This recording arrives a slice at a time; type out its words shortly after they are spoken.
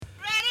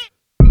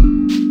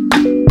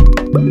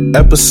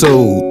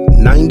Episode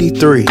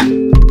 93.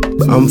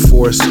 I'm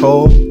Forrest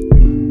Hall.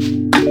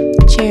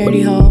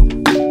 Charity Hall.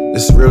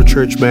 This is Real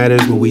Church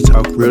Matters, where we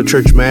talk real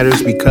church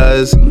matters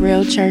because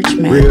Real Church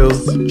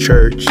Matters. Real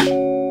Church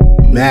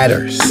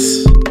Matters.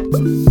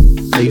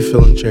 How you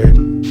feeling,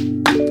 Charity?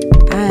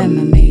 I'm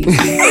amazing.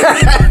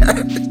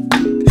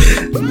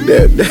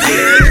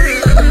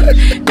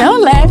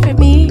 Don't laugh at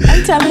me.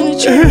 I'm telling the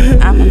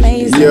truth. I'm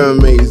amazing. You're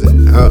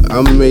amazing.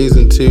 I'm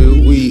amazing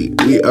too. We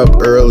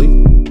up early,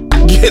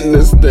 getting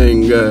this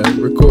thing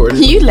recorded.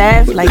 You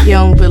laugh like you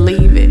don't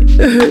believe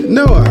it.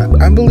 No,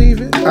 I believe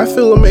it. I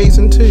feel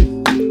amazing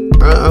too.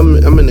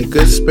 I'm in a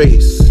good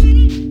space.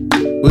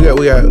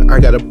 I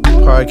got a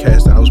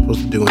podcast that I was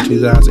supposed to do in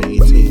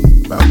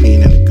 2018 about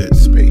being in a good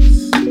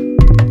space. I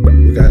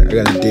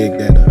gotta dig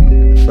that up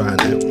and find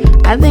that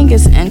one. I think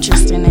it's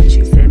interesting that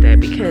you said that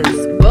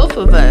because both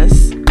of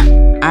us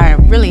are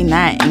really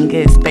not in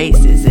good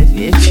spaces.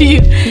 If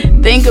you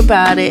think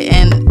about it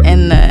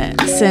in the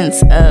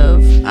sense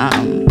of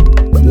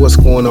what's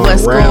going on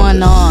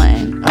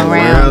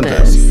around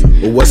us.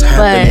 Well, what's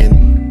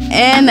happening but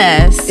in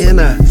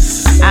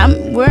us.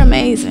 We're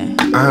amazing.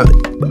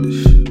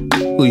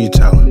 Who you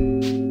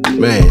telling?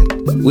 Man,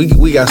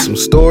 we got some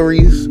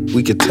stories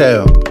we could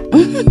tell.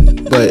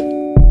 But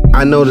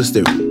I noticed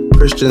that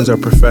Christians are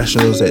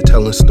professionals at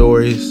telling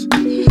stories,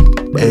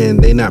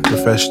 and they not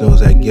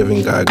professionals at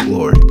giving God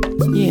glory.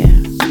 Yeah.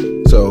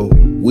 So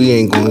we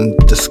ain't going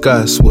to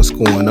discuss what's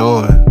going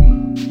on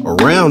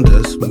around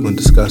us. We're going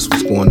to discuss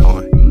what's going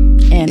on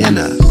in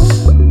us.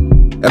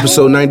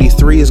 Episode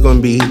 93 is going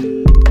to be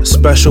a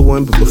special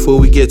one, but before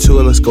we get to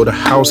it, let's go to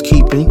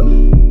housekeeping.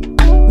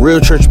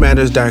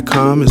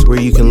 RealChurchMatters.com is where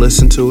you can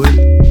listen to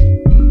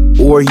it,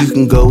 or you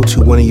can go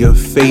to one of your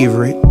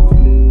favorite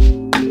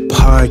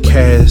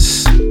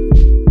podcast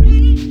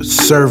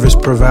service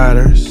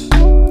providers.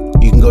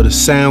 You can go to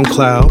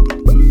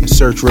SoundCloud and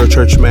search Real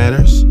Church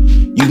Matters.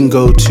 You can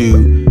go to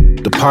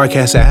the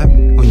podcast app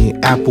on your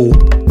Apple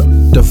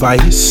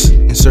device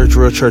and search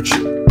Real Church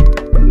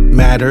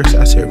Matters.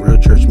 I said Real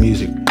Church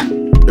Music.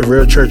 The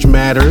Real Church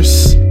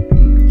Matters.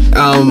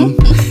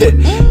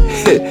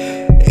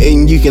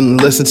 And you can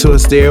listen to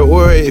us there.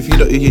 Or if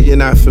you're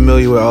not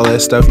familiar with all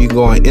that stuff, you can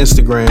go on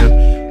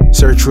Instagram,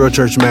 search Real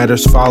Church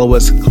Matters, follow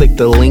us, click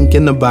the link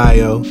in the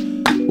bio.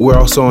 We're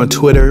also on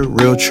Twitter,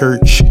 Real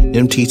Church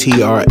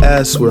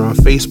MTTRS. We're on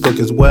Facebook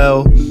as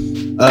well.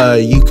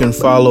 You can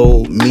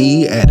follow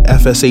me at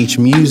FSH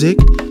Music.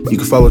 You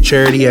can follow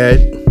Charity at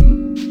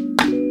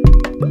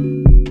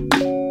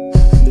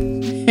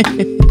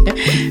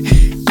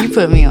You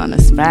put me on the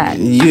spot.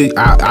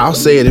 I'll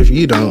say it if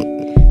you don't.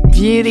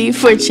 Beauty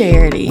for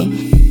Charity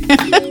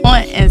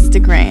on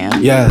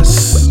Instagram.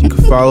 Yes, you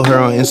can follow her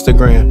on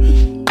Instagram.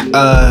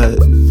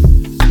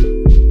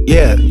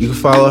 Yeah, you can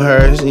follow her,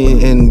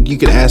 and you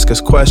can ask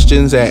us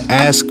questions at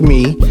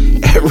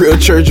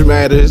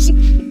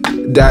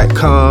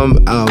askme@realchurchmatters.com.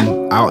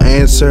 I'll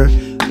answer.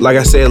 Like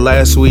I said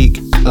last week,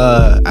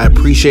 I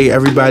appreciate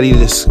everybody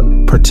that's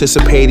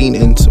participating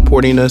and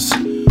supporting us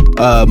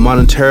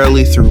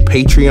monetarily through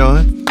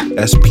Patreon.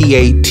 That's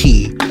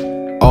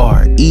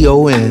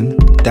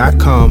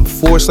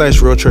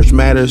patreon.com/Real Church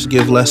Matters.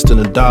 Give less than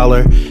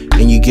 $1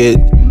 and you get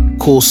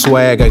cool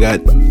swag. I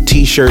got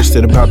t-shirts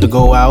that are about to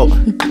go out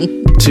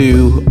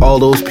to all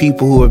those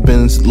people who have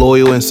been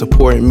loyal and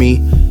supporting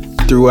me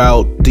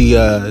throughout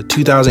the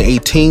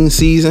 2018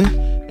 season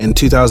and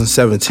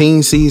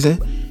 2017 season.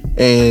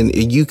 And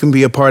you can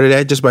be a part of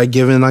that just by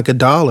giving like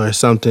 $1 or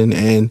something,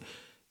 and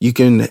you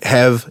can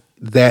have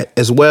that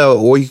as well.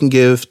 Or you can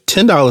give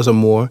 $10 or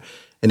more,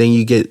 and then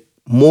you get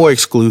more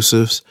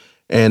exclusives.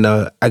 And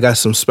I got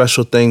some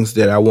special things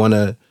that I want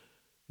to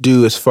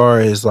do as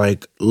far as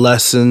like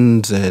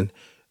lessons, and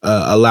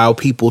allow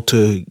people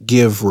to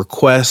give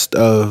requests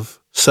of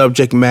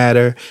subject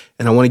matter.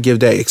 And I want to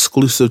give that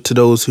exclusive to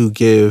those who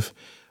give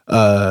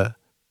 $10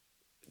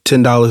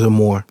 or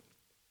more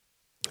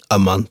a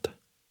month.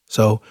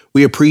 So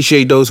we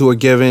appreciate those who are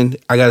giving.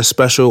 I got a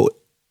special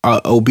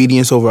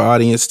Obedience Over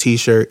Audience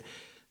t-shirt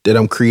that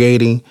I'm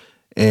creating,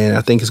 and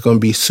I think it's going to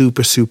be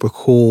super, super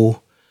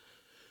cool.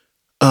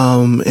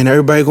 And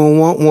everybody gonna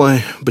want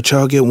one, but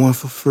y'all get one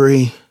for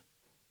free.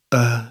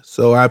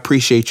 So I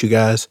appreciate you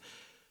guys.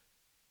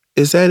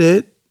 Is that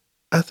it?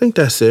 I think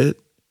that's it.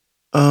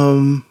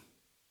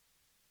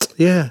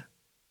 Yeah.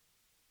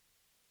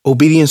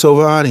 Obedience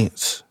Over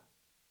Audience.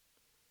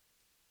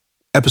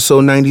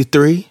 Episode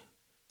 93.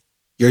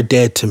 You're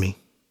dead to me.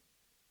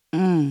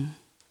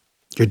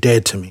 You're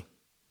dead to me.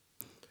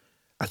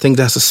 I think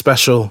that's a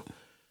special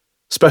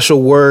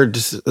word,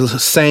 a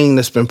saying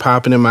that's been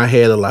popping in my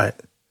head a lot.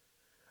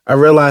 I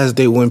realized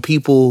that when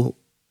people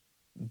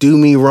do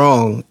me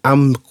wrong,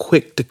 I'm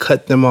quick to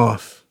cut them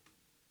off.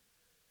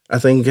 I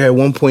think at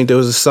one point there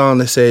was a song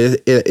that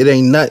said, it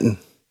ain't nothing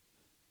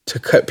to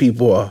cut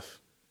people off.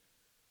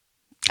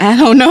 I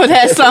don't know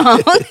that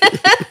song.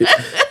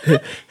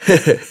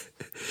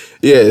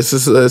 Yeah, it's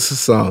a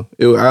song.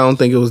 I don't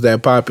think it was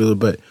that popular,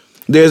 but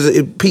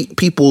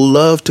people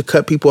love to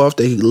cut people off.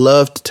 They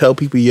love to tell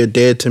people you're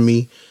dead to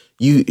me.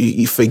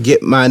 You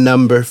forget my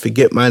number,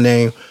 forget my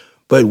name,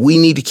 but we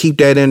need to keep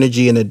that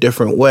energy in a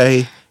different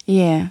way.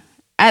 Yeah.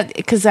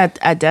 Because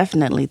I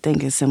definitely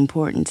think it's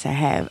important to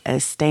have a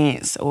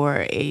stance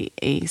or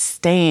a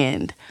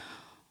stand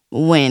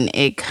when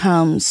it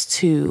comes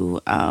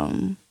to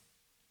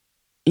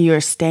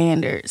your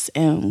standards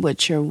and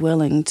what you're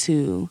willing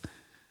to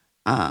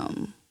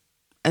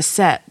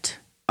accept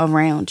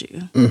around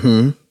you.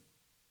 Mm-hmm.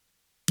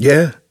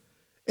 Yeah.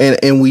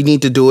 And we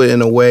need to do it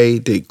in a way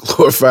that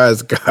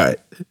glorifies God,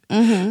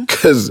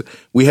 because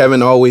we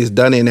haven't always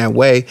done it in that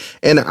way.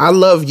 And I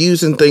love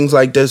using things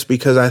like this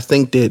because I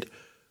think that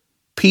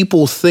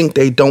people think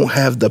they don't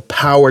have the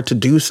power to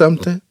do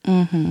something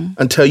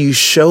until you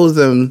show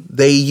them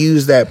they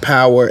use that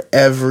power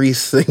every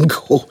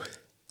single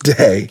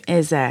day.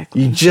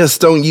 Exactly. You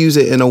just don't use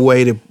it in a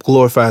way that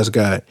glorifies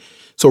God.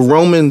 So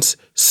Romans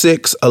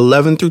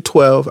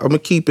 6:11-12, I'm going to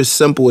keep it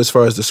simple as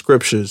far as the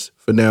scriptures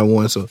for now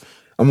on. So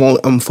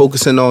I'm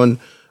focusing on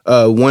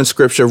one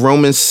scripture.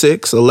 Romans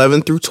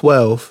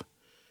 6:11-12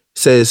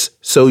 says,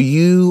 so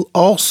you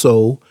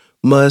also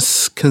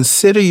must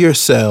consider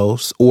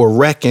yourselves, or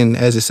reckon,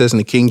 as it says in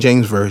the King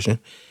James Version,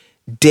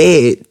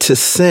 dead to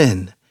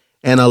sin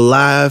and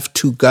alive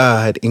to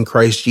God in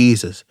Christ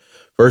Jesus.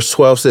 Verse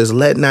 12 says,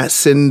 let not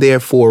sin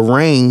therefore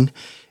reign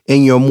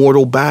in your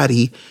mortal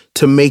body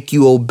to make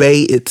you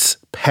obey its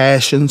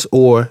passions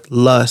or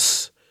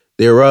lusts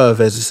thereof,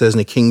 as it says in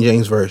the King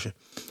James Version.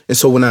 And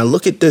so when I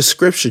look at this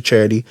scripture,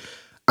 Charity,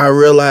 I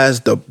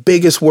realize the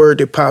biggest word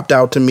that popped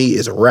out to me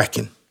is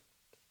reckon.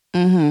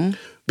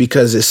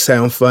 Because it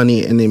sounds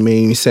funny and it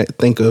made me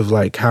think of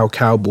like how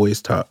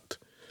cowboys talked.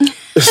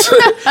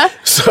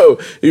 So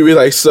you'd be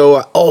like, so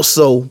I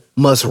also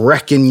must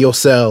reckon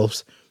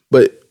yourselves.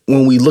 But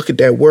when we look at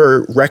that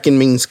word, reckon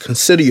means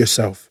consider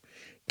yourself,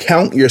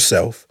 count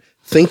yourself,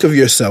 think of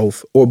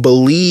yourself, or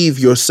believe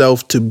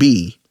yourself to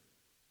be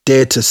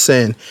dead to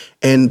sin.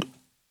 And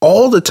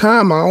all the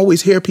time, I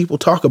always hear people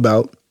talk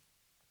about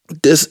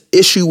this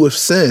issue with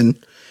sin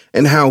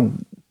and how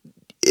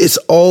it's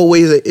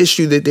always an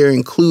issue that they're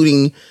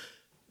excluding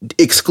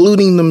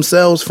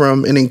themselves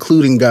from and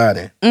including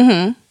God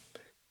in.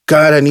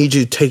 God, I need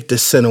you to take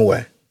this sin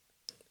away.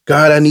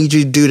 God, I need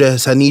you to do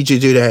this. I need you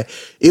to do that.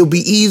 It would be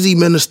easy,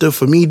 minister,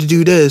 for me to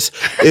do this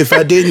if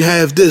I didn't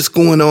have this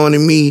going on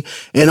in me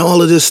and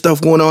all of this stuff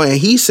going on. And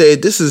he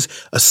said this is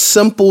a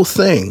simple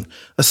thing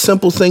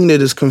that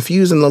is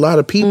confusing a lot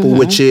of people,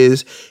 which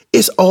is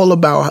it's all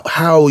about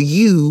how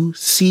you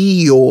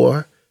see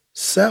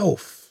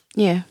yourself.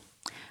 Yeah.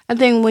 I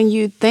think when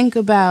you think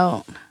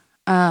about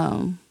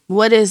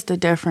what is the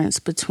difference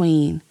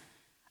between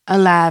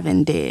alive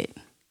and dead,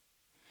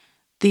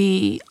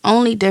 the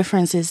only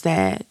difference is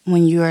that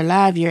when you're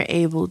alive, you're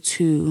able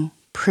to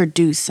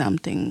produce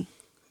something.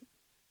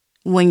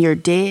 When you're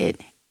dead,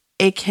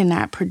 it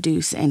cannot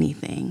produce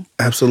anything.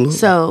 Absolutely.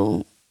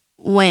 So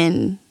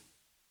when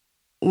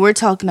we're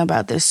talking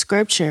about this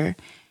scripture,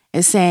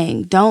 it's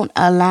saying don't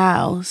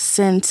allow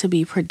sin to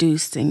be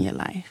produced in your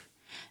life.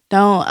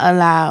 Don't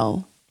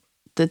allow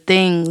the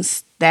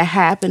things that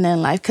happen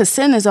in life, because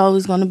sin is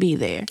always going to be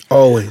there.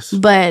 Always.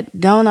 But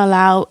don't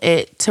allow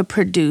it to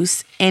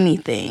produce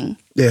anything.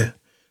 Yeah.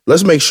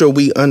 Let's make sure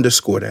we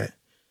underscore that.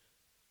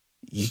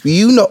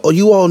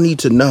 You all need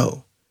to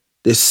know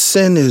that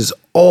sin is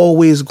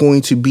always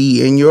going to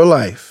be in your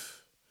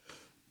life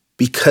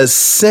because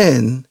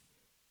sin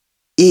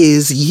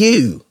is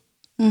you.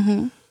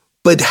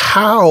 But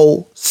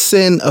how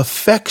sin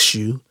affects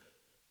you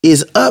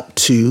is up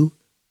to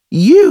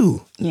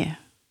you. Yeah.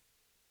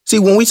 See,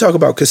 when we talk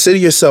about consider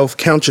yourself,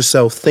 count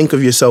yourself, think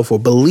of yourself, or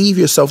believe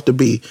yourself to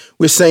be,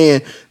 we're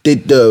saying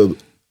that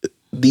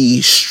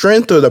the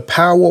strength or the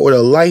power or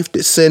the life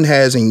that sin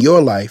has in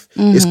your life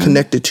is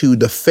connected to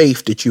the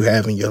faith that you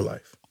have in your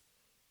life.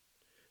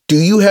 Do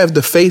you have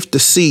the faith to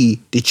see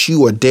that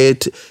you are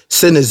dead?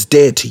 Sin is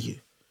dead to you,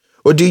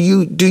 or do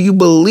you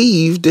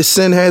believe that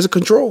sin has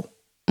control?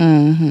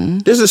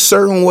 There's a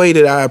certain way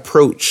that I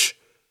approach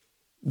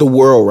the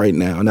world right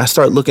now, and I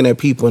start looking at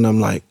people, and I'm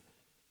like,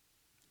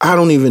 I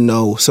don't even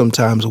know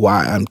sometimes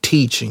why I'm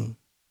teaching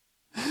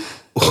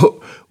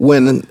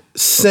when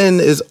sin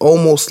is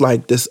almost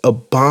like this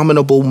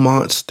abominable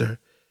monster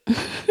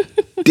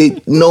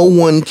that no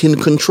one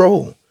can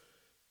control.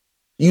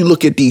 You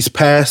look at these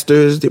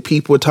pastors that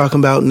people are talking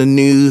about in the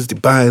news, they're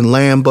buying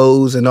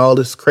Lambos and all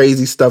this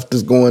crazy stuff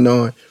that's going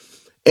on.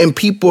 And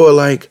people are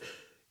like,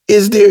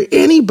 is there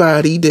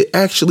anybody that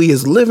actually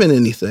is living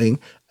anything?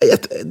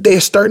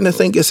 They're starting to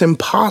think it's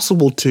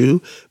impossible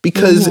to,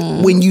 because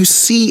when you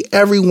see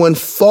everyone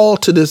fall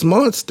to this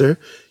monster,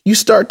 you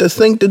start to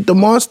think that the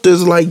monster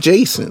is like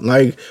Jason,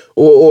 like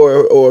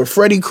or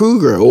Freddy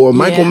Krueger or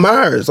Michael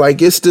Myers.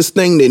 Like it's this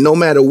thing that no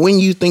matter when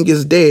you think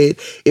it's dead,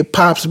 it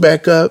pops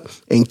back up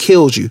and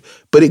kills you.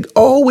 But it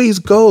always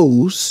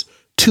goes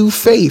to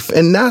faith.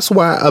 And that's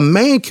why a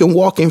man can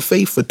walk in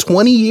faith for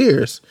 20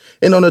 years.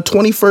 And on the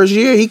 21st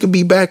year, he could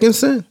be back in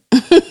sin.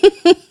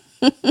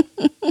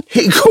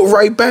 He go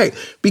right back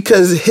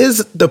because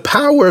the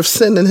power of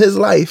sin in his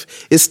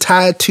life is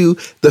tied to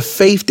the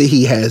faith that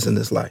he has in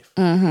his life.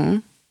 Mm-hmm.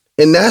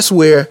 And that's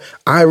where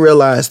I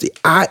realized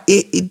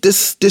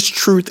this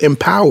truth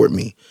empowered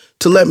me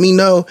to let me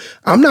know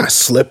I'm not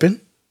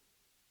slipping.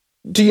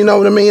 Do you know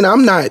what I mean?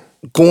 I'm not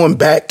going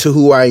back to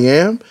who I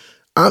am.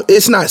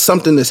 It's not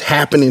something that's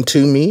happening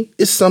to me.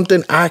 It's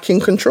something I can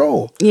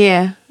control.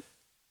 Yeah.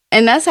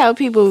 And that's how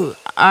people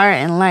are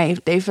in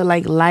life. They feel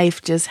like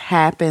life just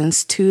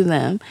happens to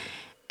them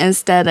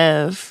instead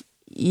of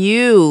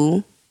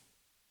you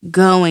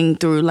going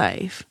through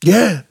life.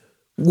 Yeah.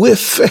 With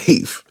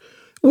faith.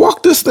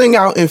 Walk this thing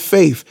out in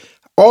faith.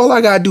 All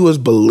I got to do is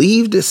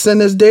believe that sin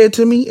is dead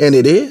to me, and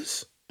it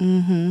is.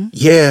 Mm-hmm.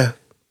 Yeah.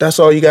 That's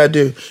all you got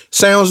to do.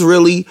 Sounds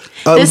really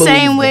unbelievable. The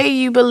same way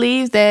you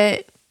believe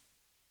that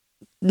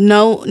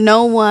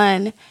no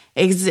one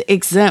is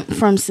exempt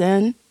from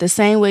sin, the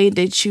same way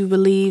that you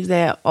believe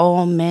that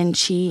all men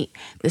cheat,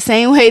 the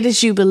same way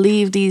that you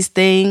believe these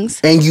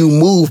things. And you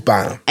move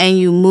by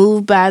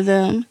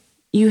them.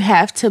 You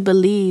have to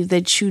believe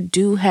that you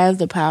do have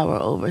the power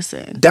over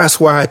sin. That's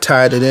why I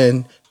tied it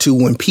in to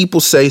when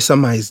people say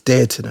somebody's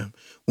dead to them.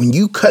 When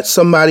you cut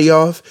somebody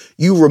off,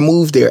 you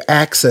remove their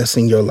access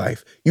in your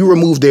life. You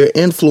remove their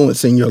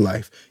influence in your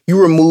life. You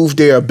remove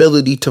their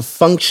ability to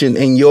function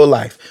in your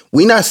life.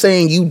 We're not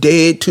saying you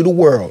dead to the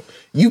world.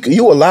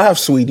 You alive,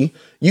 sweetie.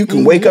 You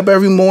can wake up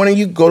every morning.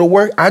 You can go to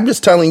work. I'm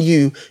just telling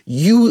you,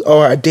 you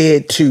are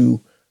dead to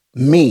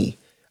me.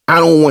 I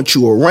don't want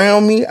you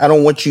around me. I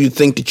don't want you to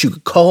think that you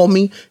could call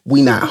me.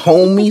 We not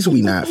homies.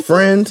 We not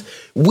friends.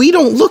 We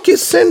don't look at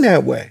sin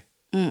that way.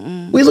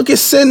 Mm-mm. We look at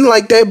sin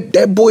like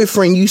that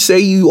boyfriend you say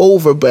you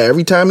over, but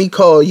every time he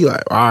call you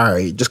like, all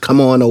right, just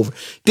come on over.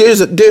 There's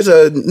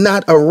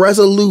not a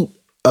resolute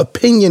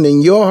opinion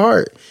in your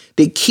heart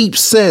that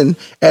keeps sin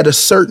at a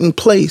certain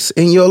place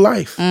in your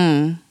life.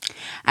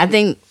 I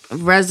think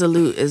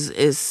resolute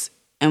is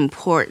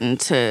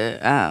important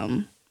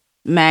to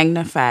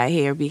magnify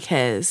here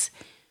because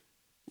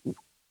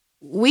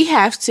we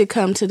have to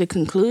come to the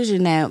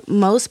conclusion that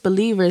most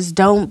believers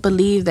don't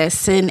believe that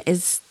sin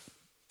is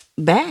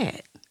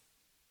bad.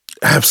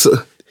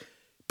 Absolutely.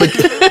 But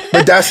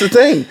that's the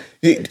thing.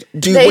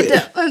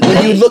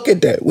 When you look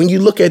at that, when you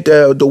look at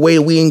the way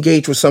we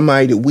engage with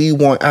somebody that we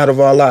want out of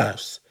our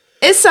lives,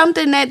 it's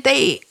something that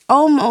they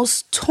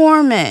almost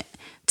torment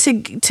to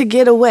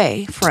get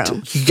away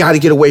from. You got to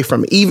get away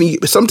from it. Even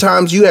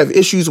sometimes you have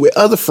issues with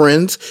other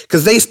friends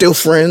because they still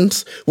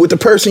friends with the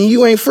person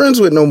you ain't friends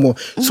with no more.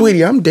 Mm-hmm.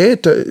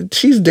 Sweetie,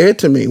 she's dead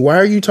to me. Why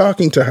are you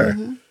talking to her?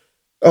 Mm-hmm.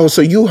 Oh,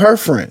 so you her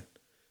friend.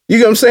 You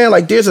know what I'm saying?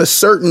 Like there's a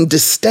certain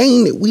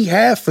disdain that we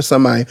have for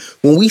somebody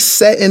when we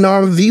set in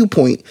our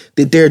viewpoint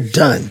that they're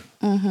done.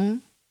 Mm-hmm.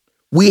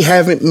 We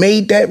haven't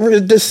made that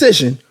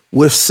decision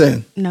with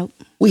sin. Nope.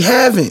 We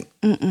haven't.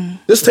 Mm-mm.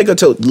 Let's take a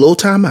little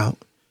time out.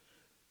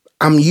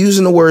 I'm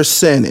using the word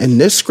sin, and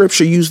this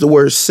scripture used the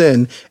word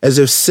sin as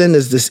if sin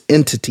is this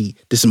entity,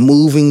 this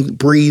moving,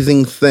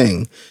 breathing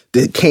thing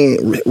that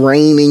can't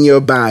reign in your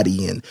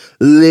body and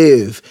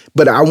live.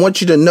 But I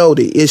want you to know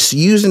that it's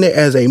using it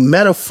as a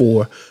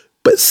metaphor.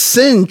 But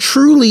sin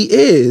truly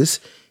is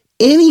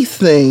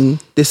anything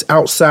that's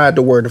outside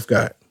the word of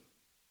God.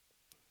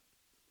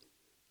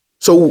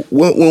 So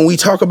when we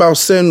talk about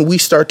sin, we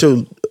start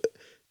to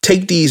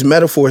take these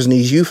metaphors and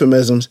these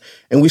euphemisms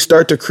and we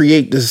start to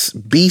create this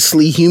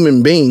beastly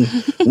human being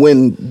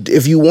when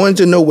if you want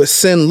to know what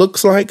sin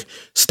looks like,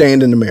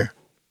 stand in the mirror.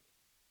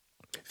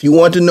 If you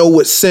want to know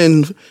what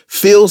sin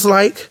feels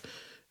like,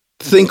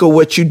 think of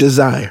what you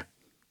desire.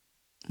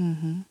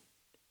 Mm-hmm.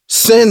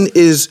 Sin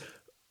is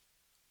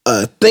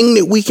a thing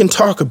that we can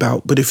talk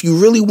about, but if you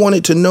really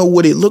wanted to know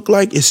what it looked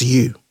like, it's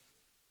you.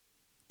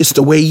 It's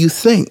the way you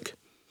think.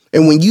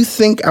 And when you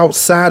think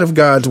outside of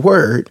God's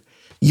word,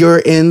 you're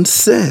in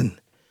sin.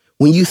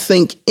 When you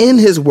think in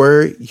his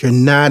word, you're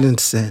not in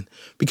sin.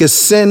 Because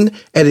sin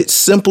at its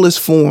simplest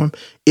form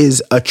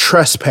is a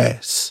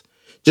trespass.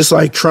 Just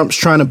like Trump's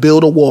trying to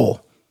build a wall.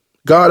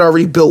 God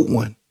already built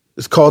one.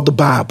 It's called the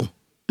Bible.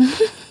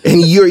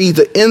 And you're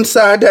either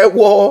inside that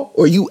wall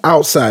or you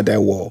outside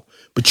that wall.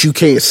 But you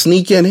can't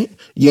sneak in it.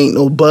 You ain't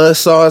no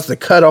buzzsaws to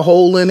cut a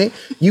hole in it.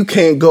 You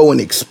can't go and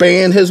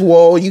expand his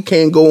wall. You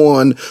can't go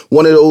on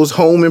one of those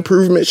home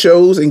improvement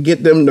shows and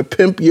get them to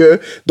pimp the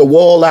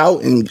wall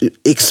out and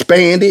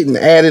expand it and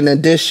add an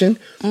addition.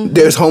 Mm-hmm.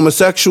 There's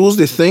homosexuals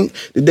that think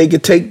that they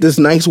could take this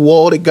nice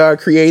wall that God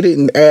created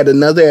and add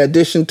another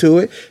addition to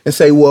it and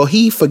say, well,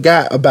 he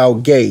forgot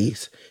about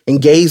gays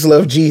and gays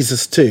love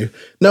Jesus too.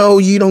 No,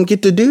 you don't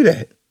get to do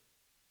that.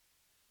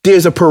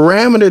 There's a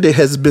parameter that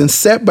has been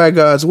set by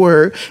God's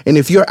word. And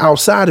if you're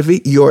outside of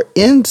it, you're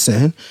in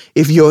sin.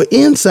 If you're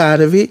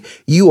inside of it,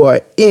 you are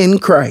in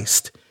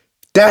Christ.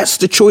 That's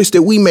the choice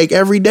that we make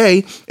every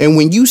day. And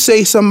when you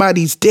say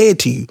somebody's dead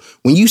to you,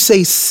 when you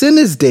say sin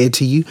is dead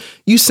to you,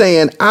 you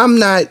saying, I'm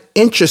not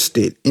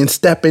interested in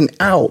stepping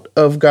out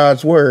of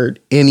God's word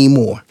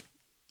anymore.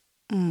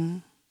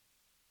 Mm.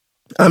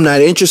 I'm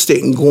not interested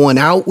in going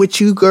out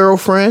with you,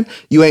 girlfriend.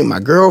 You ain't my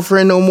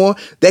girlfriend no more.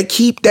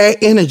 Keep that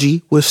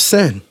energy with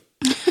sin.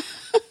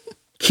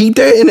 Keep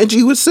that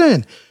energy with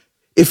sin.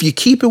 If you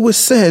keep it with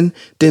sin,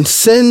 then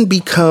sin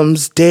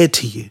becomes dead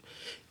to you.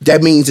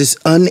 That means it's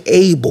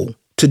unable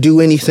to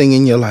do anything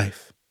in your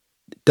life.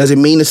 Does it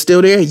mean it's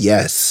still there?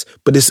 Yes,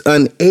 but it's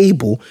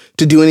unable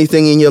to do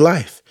anything in your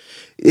life.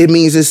 It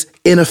means it's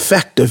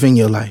ineffective in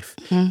your life.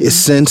 Mm-hmm. Is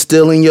sin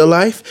still in your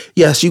life?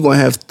 Yes, you're going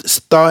to have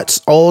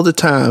thoughts all the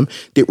time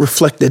that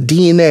reflect the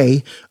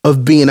DNA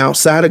of being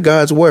outside of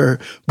God's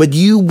word, but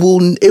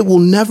it will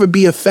never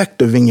be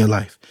effective in your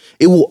life.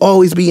 It will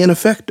always be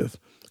ineffective.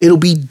 It'll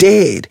be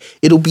dead.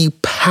 It'll be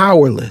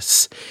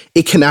powerless.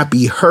 It cannot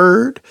be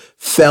heard,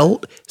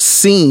 felt,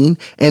 seen,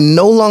 and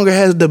no longer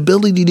has the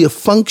ability to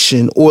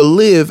function or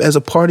live as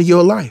a part of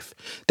your life.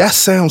 That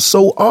sounds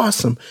so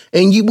awesome.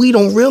 And we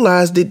don't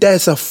realize that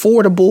that's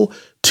affordable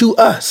to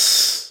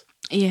us.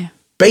 Yeah.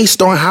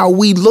 Based on how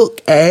we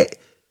look at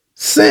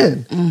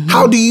sin. Mm-hmm.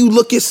 How do you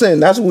look at sin?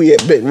 That's what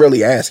we've been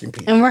really asking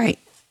people. Right.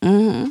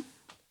 Mm-hmm.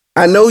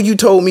 I know you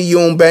told me you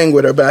don't bang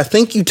with her, but I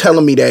think you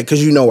telling me that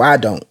because you know I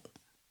don't.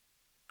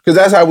 Because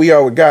that's how we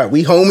are with God.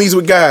 We homies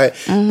with God.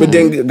 Mm-hmm. But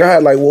then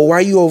God like, well, why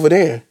you over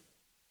there?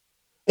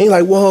 And you're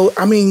like, well,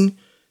 I mean,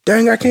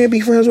 dang, I can't be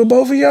friends with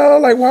both of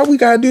y'all. Like, why we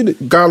got to do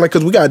this? God like,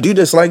 because we got to do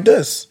this like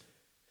this.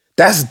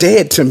 That's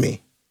dead to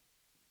me.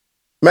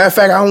 Matter of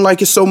fact, I don't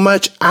like it so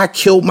much, I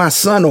killed my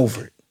son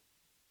over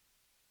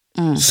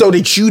it. So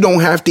that you don't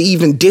have to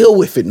even deal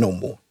with it no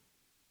more.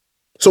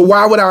 So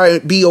why would I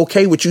be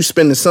okay with you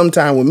spending some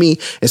time with me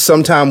and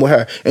some time with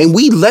her? And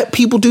we let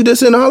people do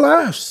this in our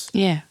lives.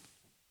 Yeah.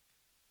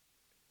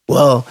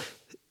 Well,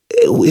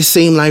 it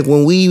seemed like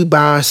when we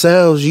by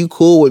ourselves, you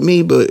cool with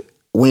me, but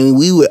when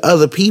we with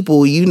other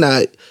people, you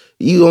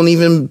don't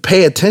even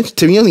pay attention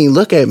to me. You don't even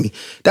look at me.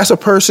 That's a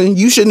person,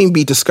 you shouldn't even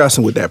be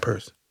discussing with that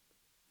person.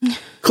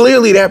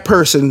 Clearly, that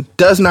person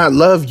does not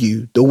love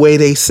you the way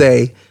they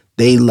say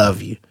they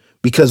love you.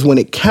 Because when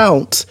it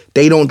counts,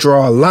 they don't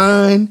draw a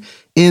line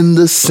in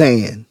the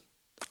sand.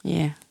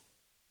 Yeah.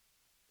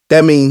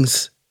 That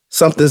means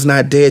something's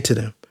not dead to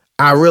them.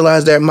 I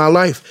realize that in my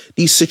life,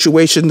 these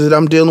situations that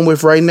I'm dealing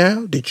with right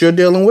now, that you're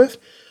dealing with,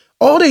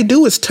 all they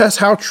do is test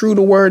how true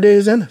the word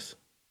is in us.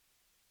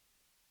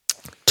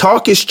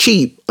 Talk is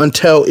cheap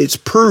until it's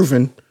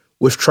proven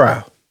with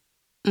trial.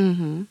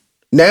 Mm-hmm.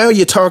 Now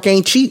your talk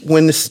ain't cheap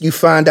when you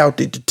find out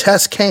that the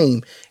test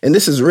came and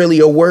this is really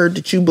a word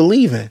that you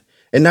believe in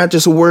and not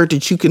just a word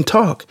that you can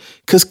talk.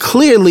 Because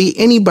clearly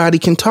anybody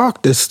can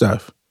talk this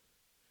stuff.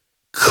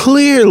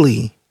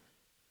 Clearly,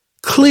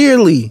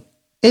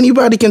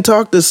 anybody can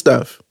talk this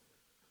stuff.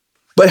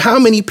 But how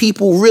many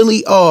people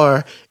really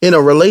are in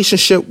a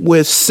relationship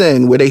with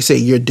sin where they say,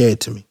 you're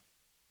dead to me?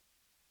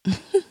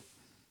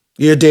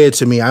 You're dead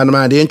to me. I'm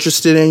not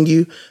interested in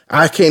you.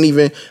 I can't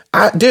even.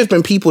 There's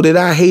been people that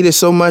I hated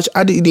so much,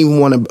 I didn't even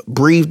want to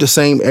breathe the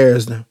same air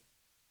as them.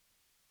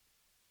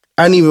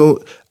 I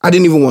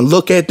didn't even want to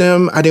look at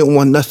them. I didn't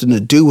want nothing to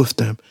do with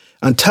them.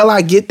 Until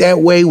I get that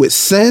way with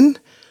sin,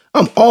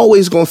 I'm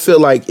always going to feel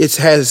like it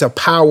has a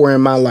power in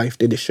my life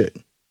that it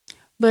shouldn't.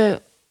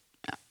 But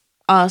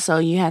also,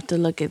 you have to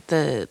look at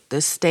the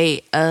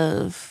state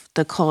of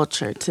the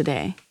culture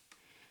today.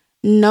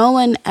 No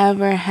one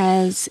ever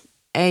has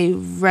a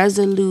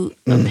resolute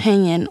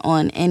opinion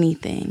on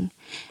anything.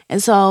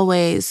 It's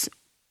always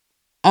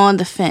on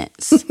the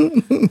fence.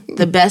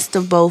 The best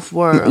of both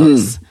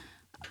worlds.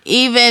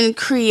 Even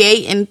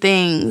creating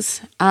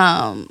things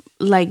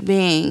like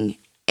being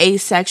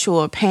asexual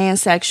or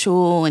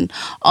pansexual and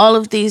all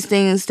of these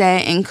things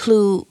that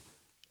include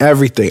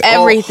everything.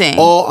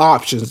 All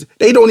options.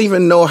 They don't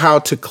even know how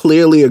to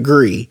clearly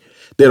agree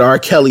that R.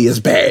 Kelly is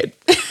bad.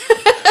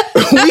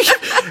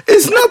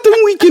 It's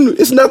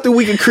nothing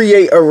we can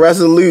create a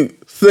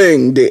resolute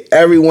thing that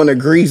everyone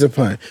agrees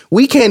upon.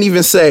 We can't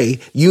even say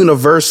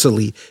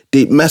universally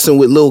that messing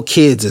with little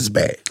kids is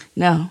bad.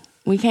 No,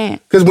 we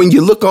can't. Because when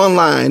you look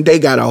online, they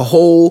got a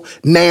whole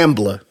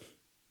NAMBLA.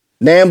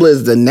 NAMBLA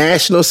is the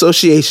National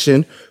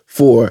Association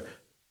for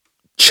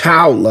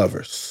Child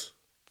Lovers.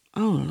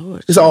 Oh,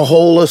 Lord. It's a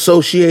whole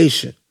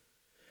association.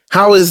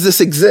 How does this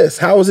exist?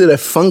 How is it a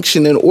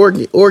functioning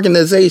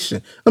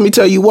organization? Let me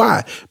tell you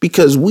why.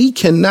 Because we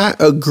cannot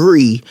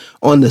agree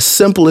on the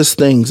simplest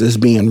things as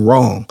being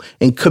wrong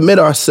and commit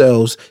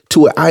ourselves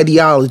to an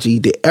ideology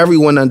that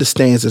everyone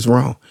understands is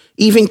wrong.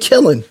 Even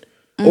killing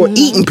or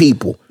eating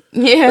people.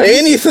 Yeah. Or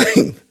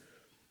anything.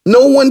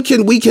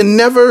 We can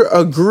never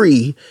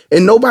agree,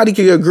 and nobody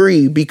can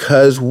agree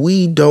because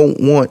we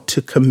don't want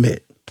to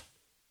commit.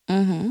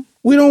 Mm-hmm.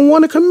 We don't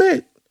want to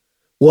commit.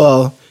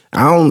 Well,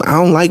 I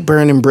don't like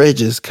burning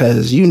bridges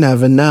because you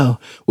never know.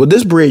 Well,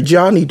 this bridge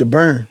y'all need to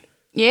burn.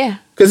 Yeah.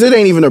 Because it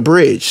ain't even a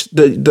bridge.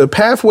 The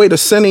pathway to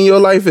sin in your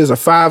life is a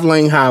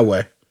 5-lane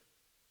highway.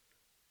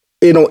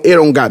 It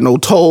don't got no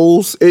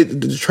tolls.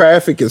 The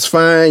traffic is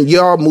fine.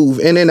 Y'all move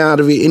in and out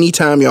of it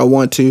anytime y'all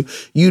want to.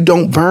 You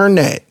don't burn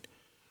that.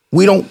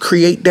 We don't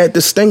create that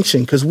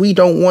distinction because we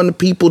don't want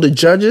people to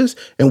judge us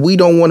and we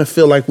don't want to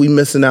feel like we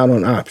missing out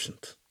on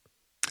options.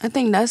 I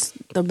think that's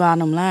the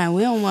bottom line.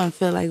 We don't want to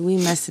feel like we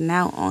missing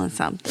out on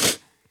something.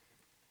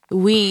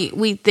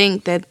 We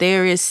think that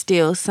there is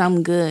still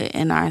some good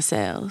in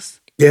ourselves.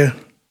 Yeah.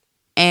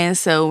 And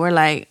so we're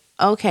like,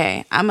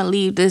 okay, I'm going to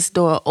leave this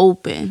door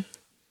open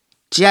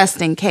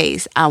just in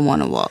case I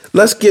want to walk.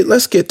 Let's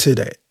get to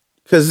that.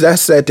 Because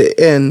that's at the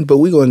end, but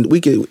we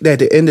get at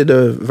the end of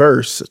the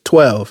verse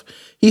 12.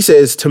 He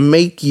says to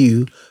make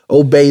you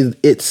obey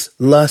its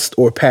lust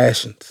or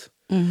passions.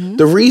 Mm-hmm.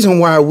 The reason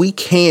why we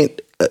can't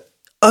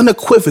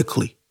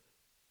unequivocally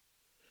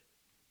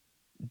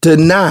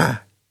deny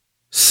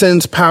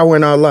sin's power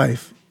in our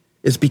life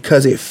is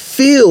because it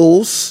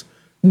feels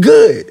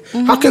good.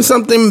 Mm-hmm. How can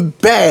something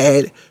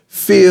bad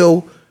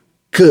feel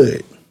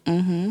good?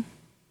 Mm-hmm.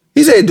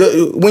 He said,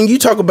 when you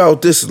talk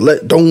about this,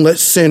 don't let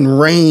sin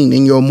reign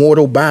in your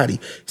mortal body.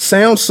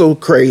 Sounds so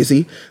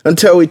crazy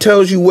until he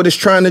tells you what it's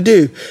trying to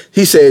do.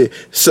 He said,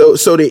 so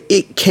that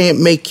it can't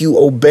make you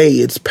obey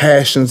its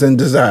passions and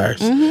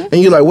desires. Mm-hmm.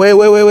 And you're like,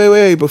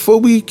 wait. Before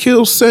we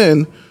kill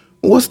sin,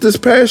 what's this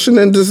passion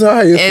and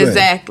desire thing?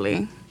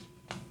 Exactly.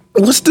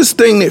 What's this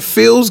thing that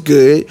feels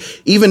good,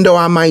 even though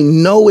I might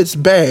know it's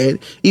bad,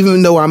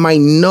 even though I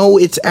might know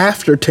its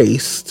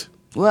aftertaste?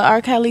 What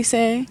R. Kelly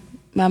say?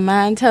 My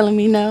mind telling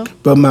me no.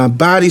 But my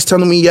body's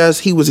telling me yes.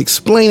 He was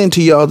explaining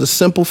to y'all the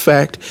simple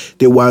fact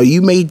that while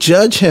you may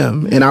judge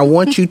him, and I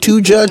want you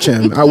to judge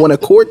him, I want a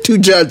court to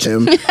judge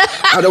him.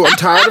 I'm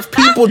tired of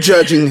people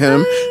judging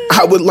him.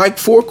 I would like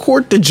for a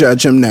court to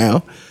judge him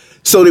now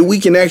so that we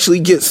can actually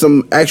get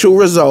some actual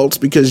results,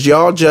 because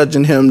y'all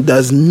judging him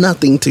does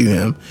nothing to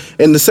him.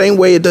 In the same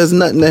way it does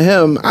nothing to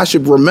him, I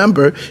should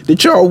remember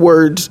that y'all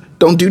words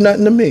don't do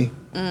nothing to me.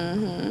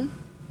 Mm-hmm.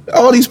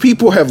 All these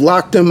people have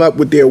locked him up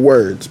with their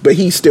words, but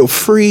he's still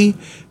free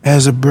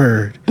as a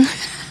bird.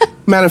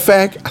 Matter of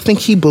fact, I think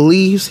he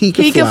believes he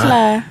can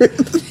fly.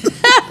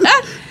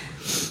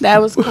 That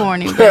was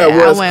corny, but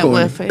I went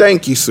corny. With it.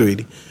 Thank you,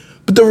 sweetie.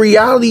 But the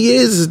reality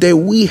is that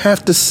we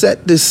have to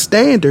set this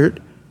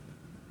standard,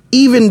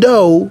 even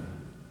though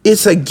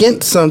it's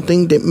against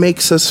something that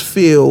makes us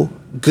feel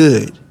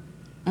good.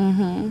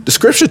 Mm-hmm. The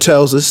scripture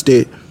tells us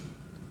that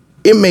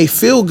it may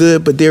feel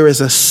good, but there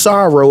is a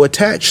sorrow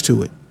attached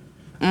to it.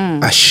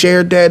 I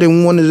shared that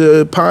in one of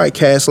the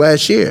podcasts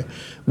last year.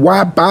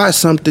 Why buy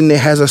something that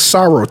has a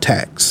sorrow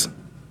tax?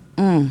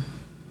 I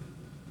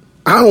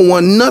don't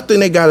want nothing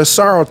that got a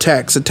sorrow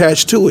tax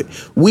attached to it.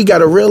 We got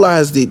to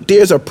realize that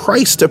there's a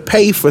price to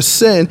pay for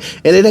sin,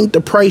 and it ain't the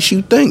price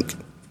you think.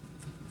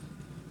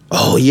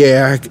 Oh,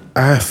 yeah,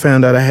 I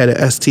found out I had an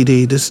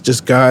STD. This is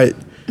just God.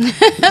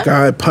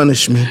 God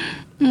punished me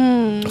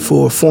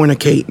for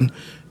fornicating.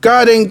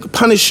 God ain't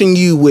punishing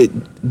you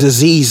with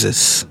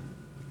diseases.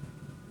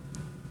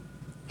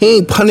 He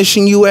ain't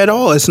punishing you at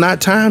all. It's not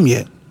time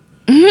yet.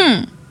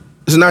 Mm-hmm.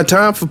 It's not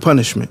time for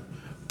punishment.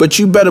 But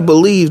you better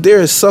believe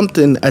there is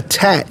something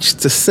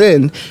attached to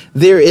sin.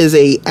 There is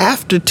a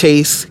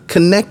aftertaste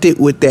connected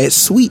with that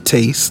sweet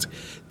taste.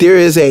 There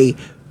is a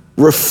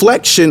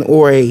reflection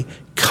or a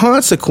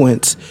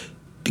consequence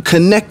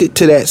connected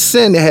to that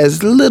sin that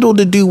has little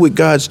to do with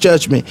God's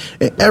judgment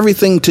and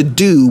everything to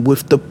do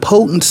with the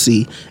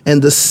potency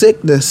and the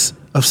sickness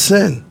of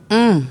sin.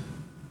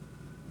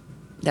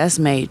 That's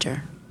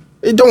major.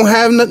 It don't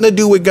have nothing to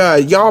do with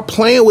God. Y'all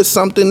playing with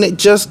something that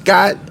just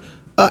got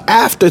an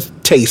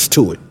aftertaste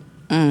to it.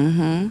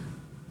 Mm-hmm.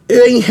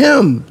 It ain't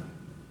him.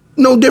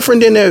 No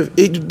different than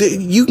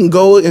you can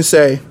go and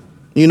say,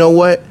 you know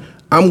what?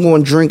 I'm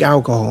going to drink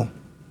alcohol.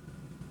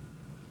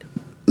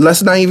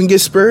 Let's not even get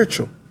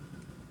spiritual.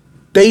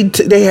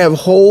 They have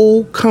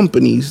whole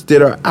companies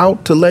that are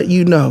out to let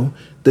you know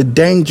the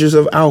dangers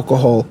of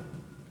alcohol.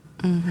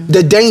 Mm-hmm.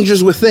 The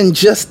dangers within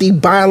just the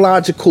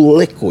biological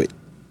liquid.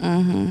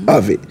 Mm-hmm.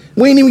 Of it.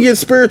 We ain't even get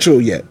spiritual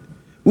yet.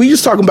 We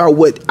just talking about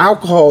what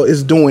alcohol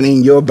is doing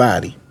in your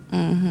body.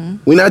 Mm-hmm.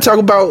 We're not talking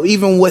about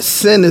even what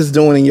sin is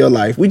doing in your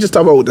life. We just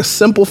talk about the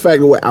simple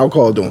fact of what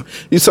alcohol is doing.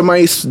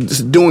 Somebody's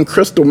doing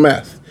crystal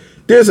meth.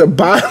 There's a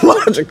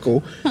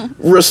biological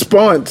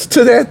response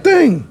to that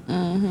thing.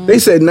 Mm-hmm. They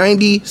said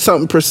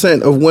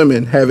 90-something% of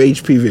women have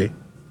HPV.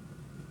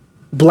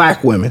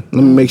 Black women.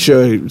 Let me make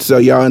sure so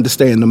y'all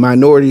understand the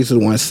minorities are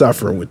the ones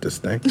suffering with this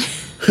thing.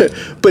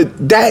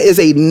 But that is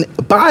a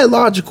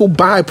biological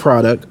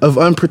byproduct of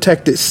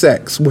unprotected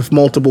sex with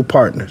multiple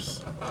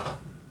partners.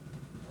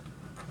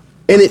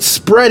 And it's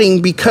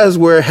spreading because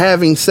we're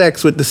having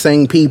sex with the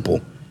same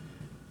people.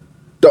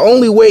 The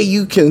only way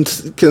you can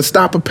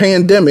stop a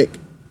pandemic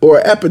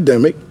or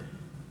epidemic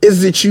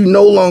is that you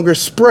no longer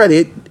spread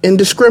it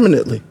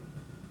indiscriminately.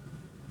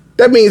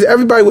 That means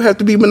everybody would have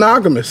to be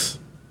monogamous.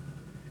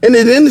 And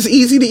then it's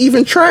easy to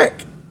even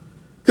track.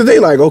 Because they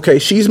like, okay,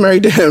 she's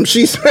married to him.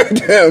 She's married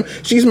to him.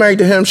 She's married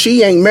to him.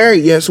 She ain't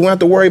married yet, so we don't have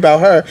to worry about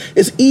her.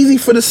 It's easy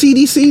for the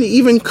CDC to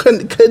even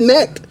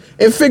connect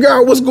and figure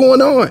out what's going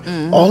on.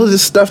 Mm-hmm. All of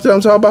this stuff that I'm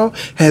talking about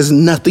has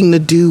nothing to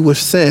do with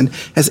sin.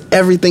 Has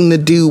everything to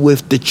do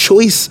with the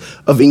choice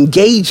of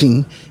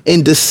engaging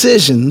in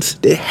decisions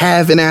that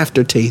have an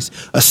aftertaste,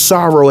 a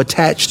sorrow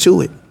attached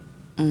to it.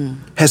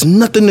 Has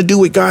nothing to do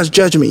with God's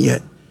judgment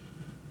yet.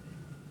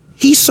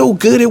 He's so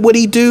good at what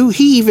he do.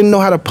 He even know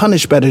how to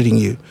punish better than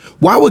you.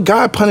 Why would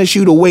God punish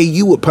you the way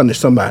you would punish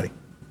somebody?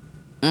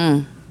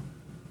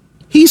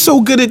 He's so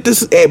good at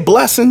this, at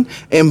blessing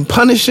and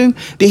punishing,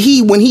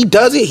 that when he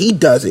does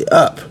it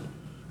up.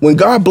 When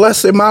God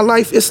blesses my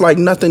life, it's like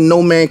nothing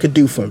no man could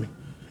do for me.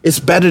 It's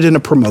better than a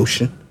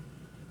promotion.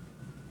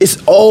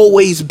 It's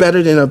always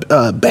better than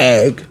a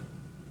bag.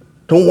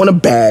 Don't want a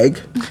bag.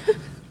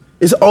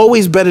 It's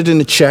always better than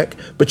a check.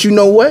 But you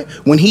know what?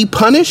 When he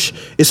punish,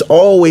 it's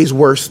always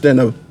worse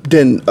than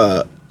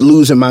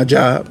losing my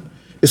job.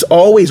 It's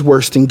always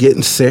worse than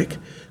getting sick.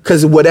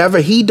 Because whatever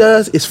he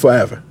does is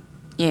forever.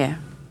 Yeah.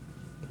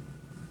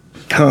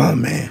 Oh,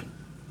 man.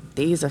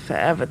 These are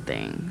forever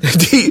things.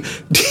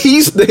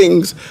 These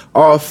things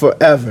are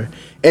forever.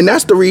 And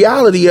that's the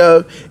reality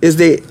is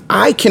that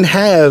I can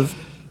have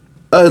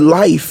a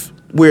life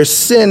where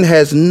sin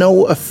has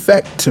no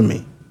effect to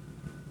me.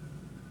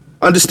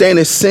 Understand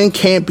that sin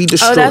can't be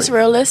destroyed. Oh, that's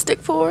realistic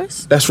for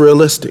us? That's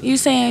realistic. You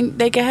saying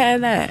they can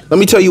have that? Let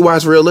me tell you why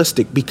it's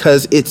realistic.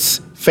 Because it's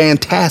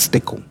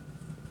fantastical.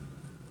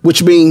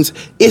 Which means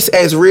it's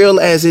as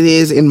real as it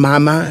is in my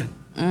mind.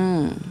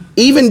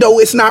 Even though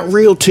it's not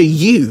real to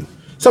you.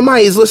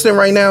 Somebody is listening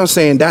right now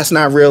saying that's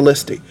not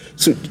realistic.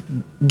 So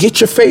get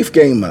your faith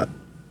game up.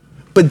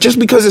 But just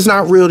because it's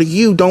not real to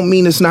you don't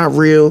mean it's not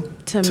real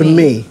to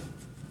me.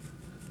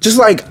 Just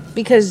like...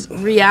 Because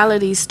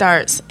reality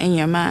starts in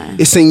your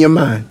mind. It's in your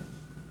mind.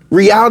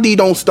 Reality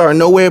don't start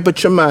nowhere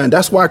but your mind.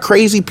 That's why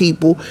crazy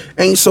people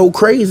ain't so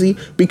crazy,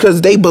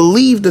 because they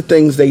believe the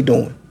things they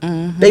doing.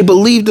 They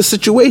believe the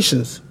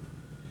situations.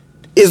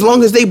 As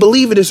long as they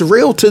believe it, it's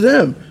real to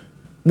them.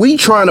 We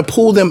trying to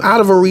pull them out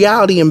of a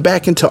reality and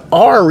back into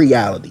our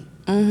reality.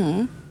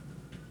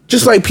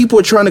 Just like people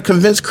are trying to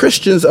convince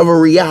Christians of a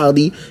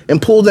reality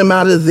and pull them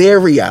out of their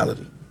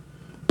reality.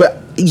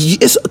 But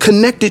it's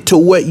connected to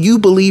what you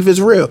believe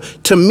is real.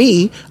 To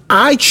me,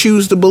 I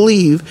choose to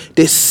believe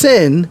that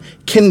sin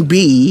can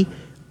be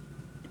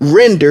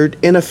rendered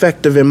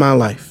ineffective in my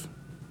life.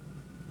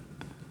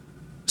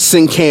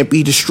 Sin can't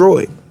be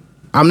destroyed.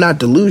 I'm not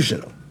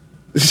delusional.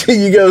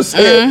 You get what I'm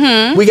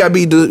saying?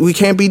 We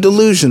can't be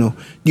delusional.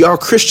 Y'all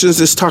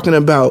Christians is talking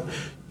about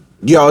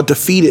y'all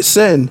defeated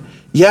sin.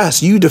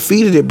 Yes, you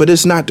defeated it, but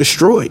it's not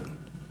destroyed.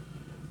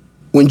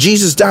 When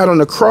Jesus died on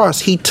the cross,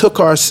 he took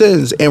our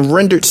sins and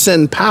rendered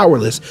sin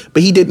powerless,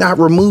 but he did not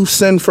remove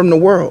sin from the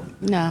world.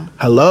 No.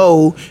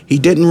 Hello? He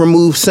didn't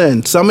remove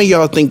sin. Some of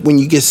y'all think when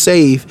you get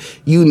saved,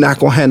 you not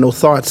going to have no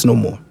thoughts no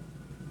more.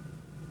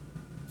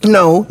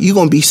 No, you're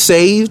going to be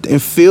saved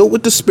and filled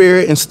with the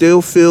Spirit and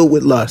still filled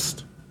with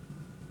lust.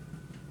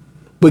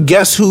 But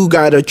guess who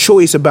got a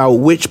choice about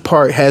which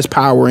part has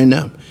power in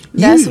them?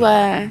 That's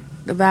why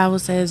the Bible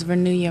says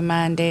renew your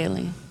mind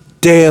daily.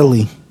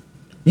 Daily.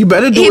 You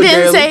better do it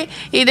daily.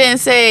 He didn't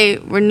say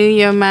renew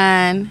your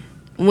mind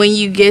when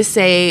you get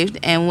saved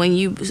and when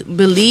you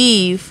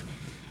believe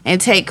and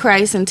take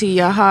Christ into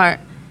your heart.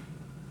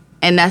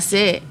 And that's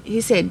it. He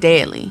said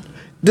daily.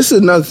 This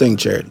is another thing,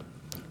 Charity.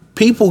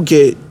 People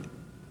get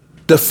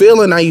the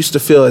feeling I used to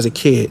feel as a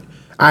kid.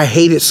 I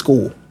hated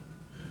school.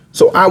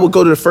 So I would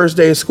go to the first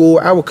day of school.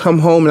 I would come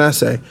home and I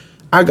say,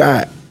 I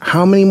got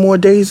how many more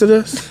days of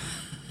this?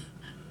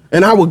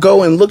 And I would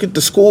go and look at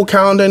the school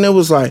calendar and it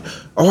was like,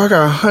 oh, I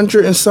got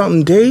 100 and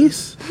something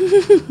days.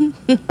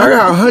 I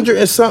got 100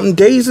 and something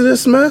days of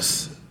this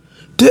mess.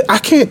 I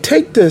can't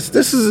take this.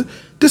 This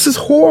is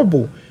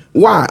horrible.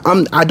 Why?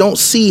 I don't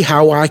see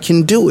how I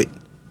can do it.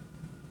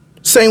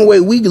 Same way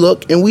we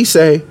look and we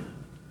say,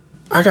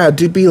 I got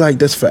to be like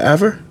this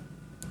forever.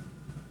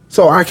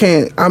 So I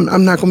can't,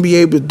 I'm not going to be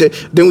able to.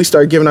 Then we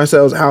start giving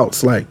ourselves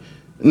outs like,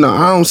 no,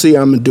 I don't see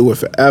I'm going to do it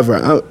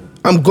forever.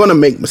 I'm going to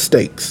make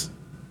mistakes.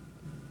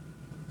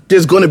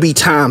 There's going to be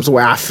times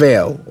where I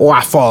fail or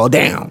I fall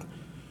down.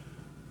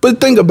 But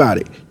think about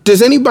it.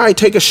 Does anybody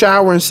take a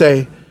shower and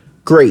say,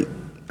 great,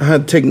 I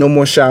had to take no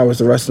more showers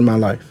the rest of my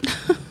life?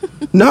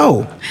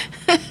 No.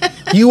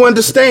 You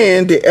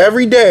understand that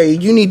every day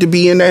you need to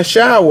be in that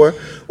shower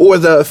or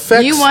the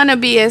effects. You want to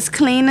be as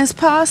clean as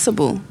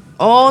possible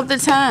all the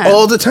time.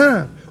 All the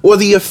time. Or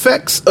the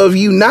effects of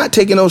you not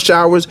taking those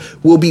showers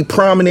will be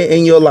prominent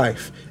in your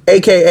life.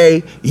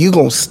 AKA, you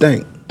going to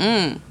stink.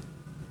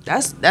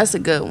 That's a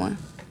good one.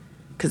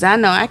 Because I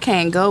know I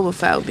can't go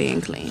without being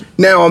clean.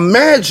 Now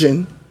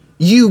imagine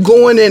you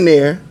going in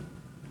there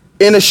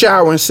in a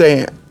shower and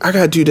saying, I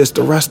got to do this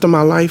the rest of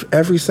my life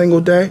every single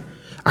day.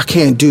 I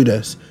can't do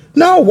this.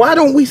 No, why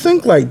don't we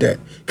think like that?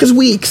 Because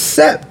we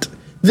accept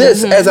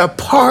this as a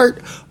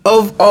part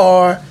of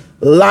our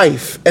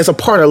life, as a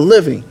part of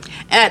living.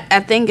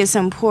 I think it's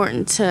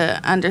important to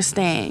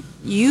understand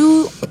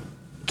you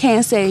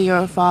can't say you're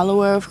a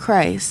follower of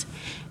Christ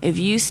if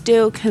you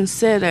still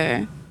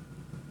consider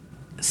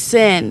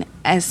sin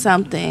as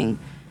something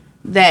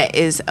that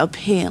is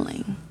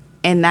appealing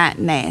and not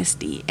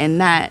nasty and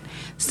not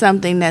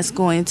something that's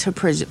going to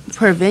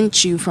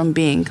prevent you from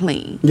being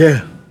clean.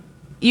 Yeah.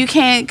 You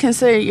can't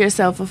consider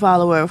yourself a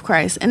follower of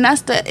Christ. And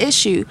that's the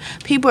issue.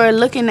 People are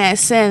looking at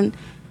sin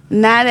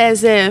Not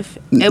as if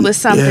it was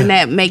something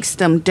that makes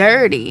them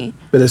dirty.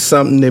 But it's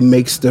something that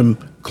makes them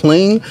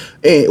clean,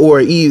 or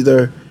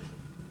either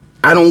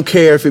I don't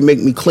care if it make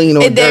me clean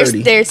or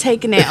dirty. They're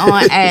taking it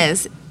on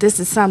as this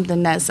is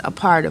something that's a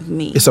part of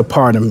me. It's a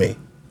part of me.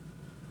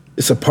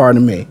 It's a part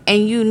of me.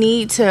 And you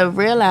need to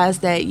realize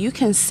that you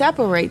can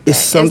separate that. It's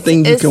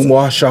something you can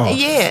wash off.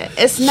 Yeah.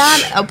 It's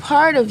not a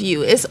part of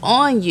you. It's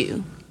on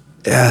you.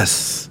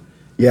 Yes.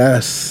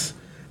 Yes.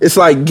 It's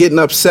like getting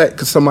upset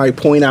because somebody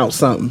point out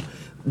something.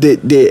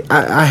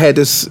 I had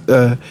this,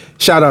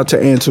 shout out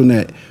to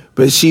Antoinette,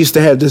 but she used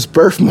to have this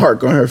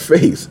birthmark on her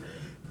face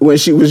when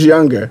she was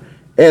younger.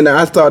 And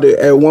I thought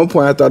at one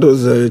point, I thought it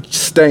was a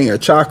stain, a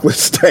chocolate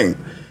stain.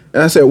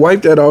 And I said,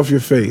 wipe that off your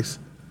face.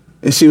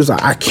 And she was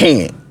like, I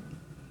can't.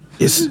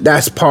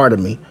 That's part of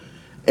me.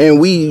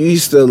 And we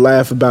used to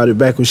laugh about it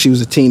back when she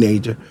was a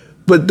teenager.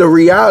 But the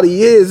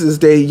reality is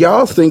that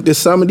y'all think that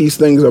some of these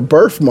things are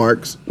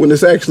birthmarks when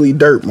it's actually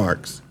dirt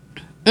marks.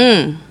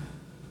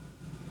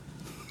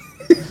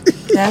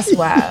 That's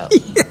wild.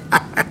 Yeah.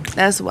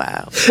 That's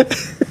wild.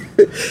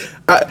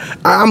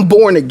 I'm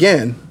born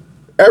again.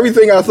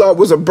 Everything I thought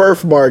was a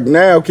birthmark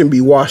now can be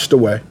washed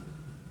away.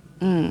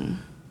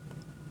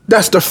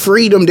 That's the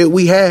freedom that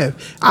we have.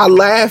 I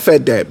laugh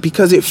at that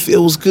because it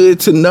feels good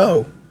to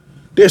know.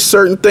 There's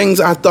certain things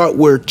I thought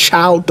were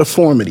child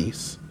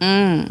deformities,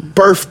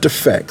 birth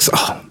defects.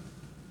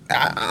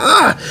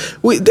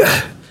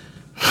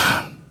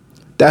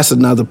 That's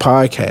another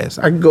podcast.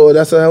 I can go,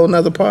 that's a whole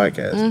nother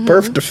podcast.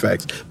 Birth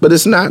defects. But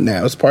it's not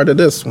now. It's part of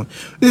this one.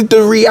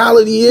 The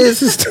reality is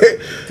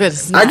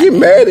that I get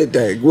mad at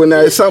that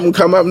when something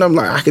come up and I'm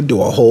like, I could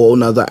do a whole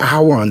nother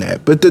hour on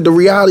that. But the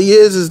reality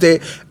is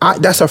that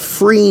that's a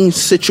freeing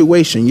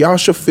situation. Y'all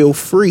should feel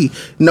free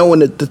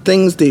knowing that the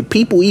things that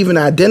people even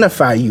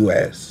identify you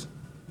as,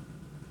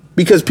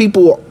 because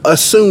people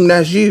assume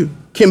that's you,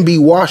 can be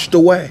washed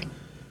away.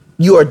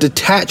 You are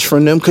detached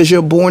from them because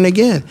you're born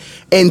again.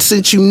 And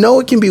since you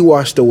know it can be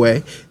washed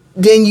away,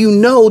 then you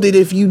know that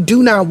if you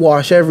do not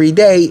wash every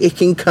day, it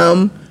can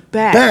come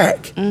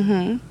back.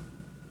 I'm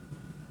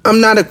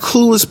not a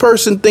clueless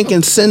person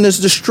thinking sin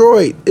is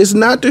destroyed. It's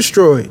not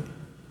destroyed.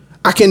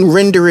 I can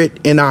render it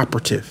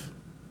inoperative.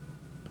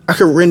 I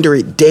can render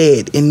it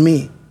dead in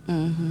me.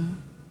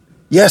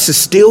 Yes, it's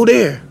still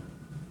there,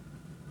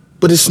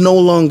 but it's no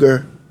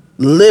longer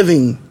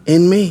living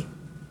in me.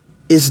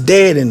 It's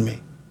dead in me.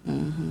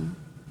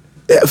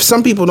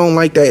 Some people don't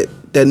like that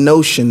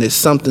notion that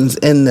something's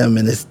in them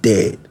and it's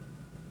dead.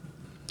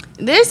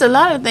 There's a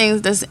lot of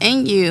things that's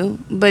in you,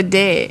 but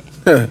dead.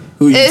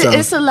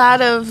 It's a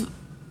lot of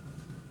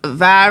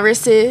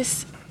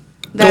viruses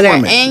that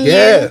are in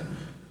you,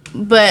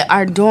 but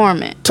are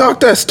dormant.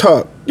 That's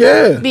talk.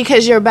 Yeah.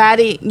 Because your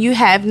body, you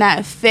have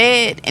not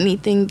fed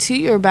anything to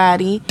your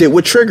body that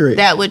would trigger it.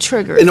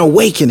 And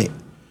awaken it.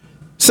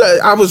 So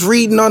I was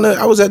reading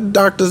I was at the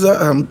doctor's,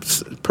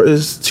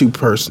 it's too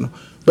personal.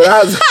 But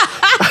I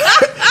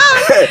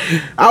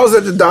was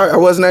at the doctor. I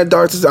wasn't at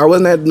doctor's. I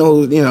wasn't at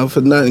for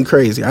nothing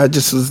crazy. I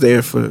just was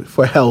there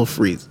for health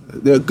reasons.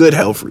 Good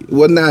health reasons.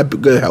 Well, not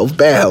good health,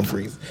 bad health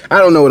reasons. I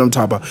don't know what I'm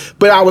talking about.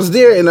 But I was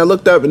there and I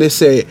looked up and it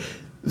said,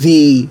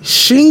 the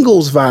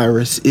shingles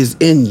virus is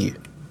in you.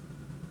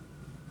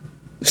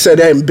 It said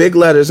that in big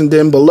letters, and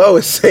then below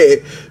it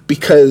said,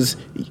 because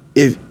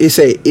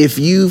if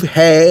you've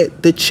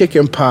had the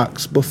chicken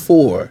pox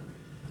before,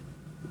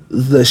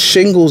 the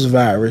shingles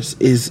virus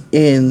is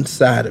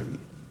inside of you.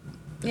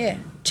 Yeah.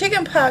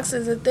 Chicken pox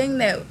is a thing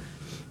that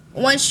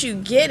once you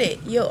get it,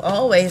 you'll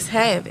always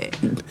have it.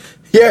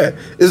 Yeah,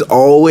 it's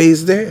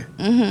always there.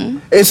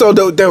 And so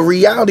the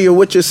reality of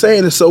what you're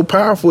saying is so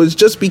powerful. It's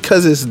just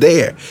because it's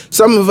there.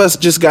 Some of us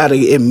just got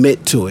to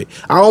admit to it.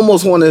 I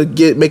almost want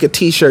to make a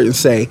t-shirt and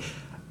say,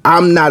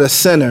 I'm not a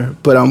sinner,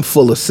 but I'm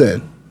full of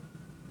sin.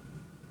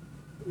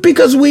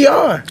 Because we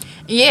are.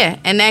 Yeah,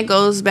 and that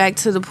goes back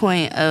to the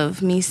point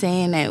of me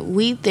saying that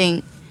we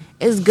think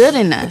it's good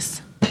in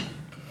us.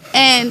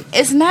 And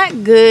it's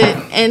not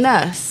good in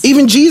us.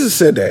 Even Jesus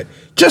said that.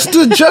 Just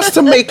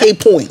to make a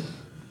point.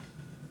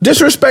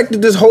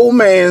 Disrespected this whole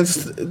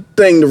man's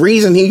thing, the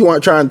reason he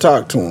wasn't trying to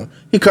talk to him.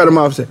 He cut him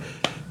off and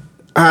said,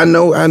 I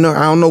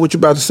don't know what you're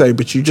about to say,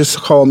 but you just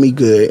called me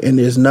good, and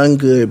there's none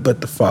good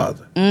but the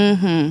Father.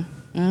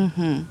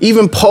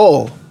 Even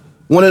Paul,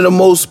 one of the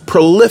most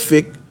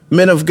prolific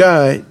men of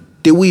God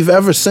that we've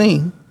ever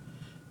seen,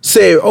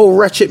 said, oh,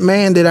 wretched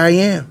man that I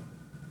am.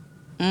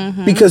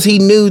 Because he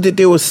knew that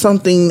there was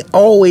something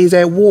always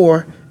at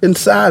war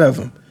inside of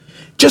him.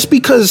 Just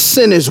because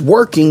sin is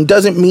working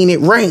doesn't mean it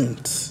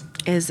reigns.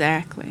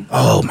 Exactly.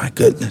 Oh, my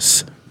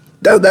goodness.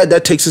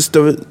 That takes us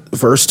to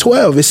verse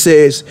 12. It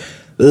says,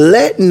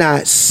 let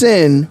not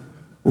sin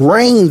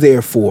reign,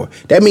 therefore.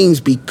 That means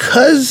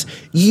because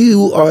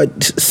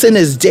sin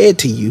is dead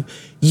to you,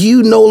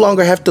 you no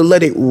longer have to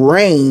let it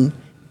reign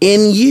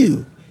in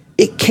you.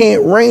 It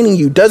can't reign in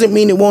you. Doesn't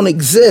mean it won't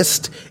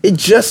exist. It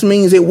just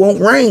means it won't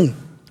reign.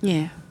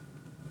 Yeah.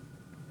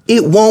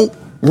 It won't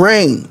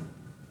reign.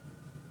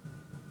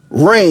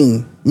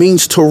 Reign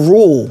means to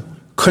rule,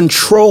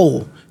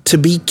 control, to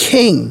be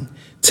king,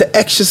 to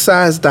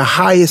exercise the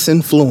highest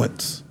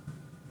influence.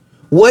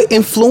 What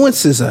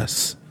influences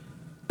us?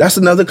 That's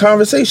another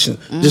conversation.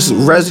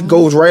 Just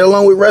goes right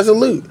along with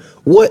resolute.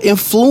 What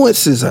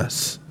influences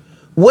us?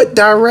 What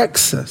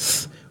directs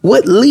us?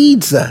 What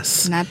leads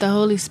us? Not the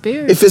Holy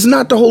Spirit. If it's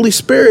not the Holy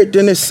Spirit,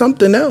 then it's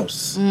something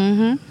else.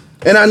 And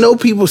I know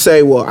people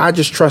say, well, I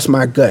just trust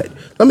my gut.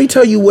 Let me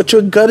tell you what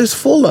your gut is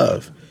full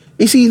of.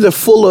 It's either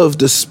full of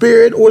the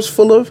Spirit or it's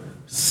full of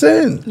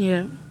sin.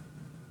 Yeah.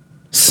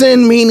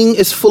 Sin meaning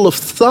it's full of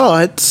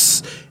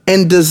thoughts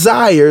and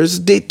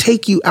desires that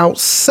take you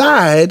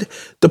outside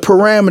the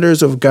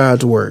parameters of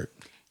God's word.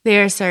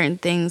 There are certain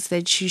things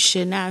that you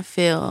should not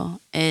feel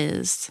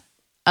is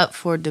up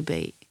for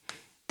debate.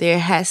 There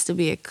has to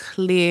be a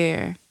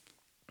clear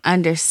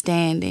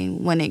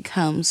understanding when it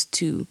comes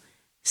to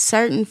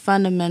certain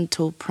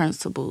fundamental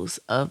principles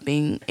of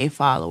being a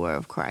follower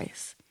of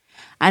Christ.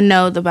 I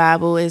know the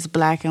Bible is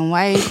black and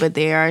white, but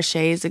there are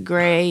shades of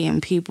gray,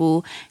 and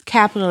people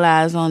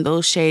capitalize on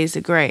those shades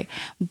of gray.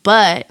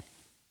 But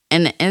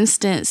in the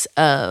instance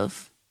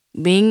of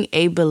being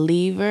a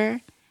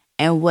believer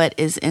and what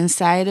is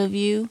inside of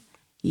you,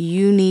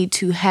 you need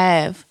to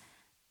have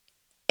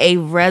a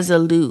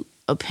resolute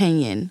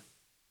opinion,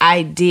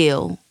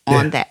 ideal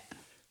on that.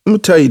 I'm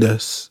going to tell you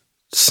this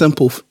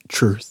simple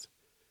truth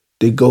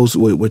that goes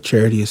with what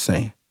Charity is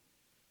saying.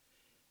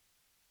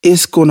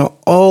 It's going to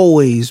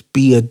always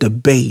be a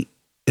debate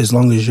as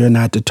long as you're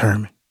not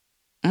determined.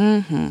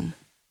 You're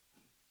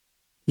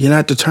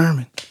not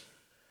determined.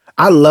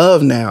 I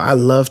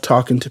love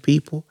talking to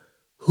people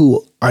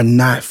who are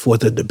not for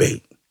the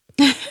debate.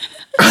 I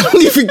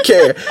don't even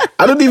care.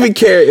 I don't even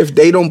care if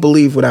they don't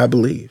believe what I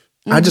believe.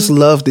 I just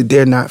love that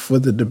they're not for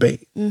the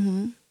debate.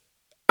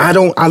 I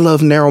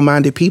love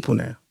narrow-minded people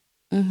now.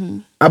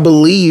 I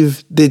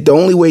believe that the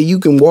only way you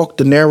can walk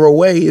the narrow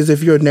way is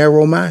if you're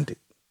narrow-minded.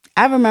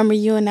 I remember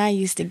you and I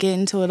used to get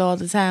into it all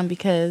the time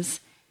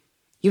because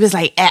you was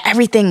like,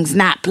 everything's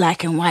not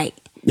black and white.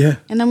 Yeah.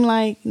 And I'm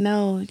like,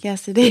 no,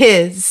 yes, it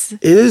is.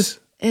 It is.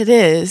 It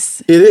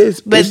is. It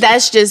is. But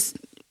that's just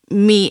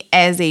me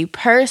as a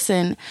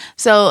person.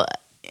 So,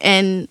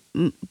 and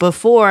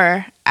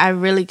before I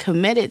really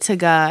committed to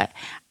God,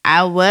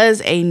 I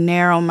was a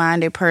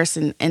narrow-minded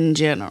person in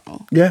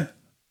general. Yeah.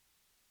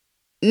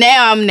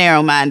 Now I'm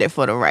narrow-minded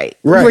for the right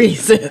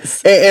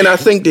reasons. And I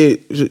think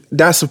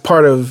that's a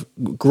part of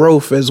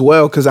growth as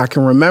well, because I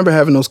can remember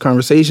having those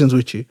conversations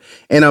with you.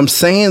 And I'm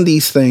saying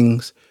these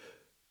things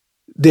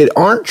that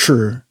aren't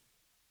true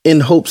in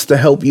hopes to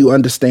help you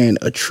understand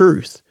a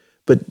truth.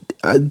 But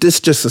this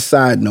is just a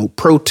side note,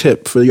 pro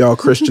tip for y'all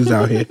Christians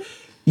out here.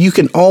 You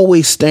can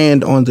always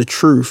stand on the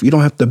truth. You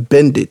don't have to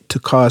bend it to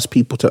cause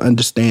people to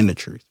understand the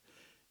truth,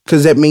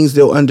 because that means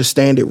they'll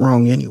understand it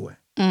wrong anyway.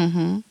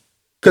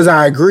 Because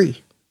I agree.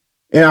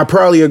 And I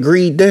probably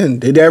agreed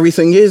then that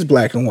everything is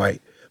black and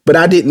white. But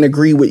I didn't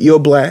agree with your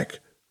black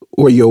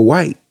or your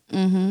white.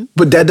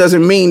 But that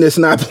doesn't mean it's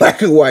not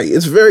black and white.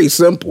 It's very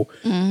simple.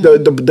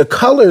 The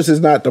colors is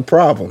not the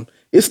problem.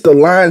 It's the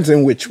lines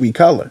in which we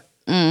color.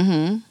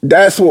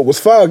 That's what was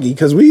foggy,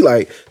 because we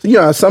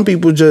some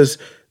people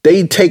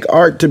they take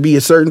art to be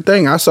a certain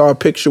thing. I saw a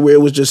picture where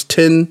it was just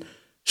 10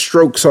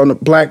 strokes on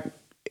black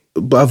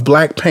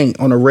paint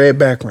on a red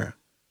background.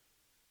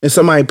 And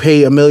somebody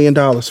paid $1 million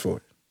for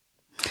it.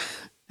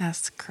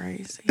 That's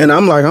crazy. And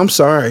I'm like, I'm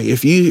sorry.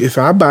 If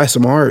I buy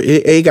some art,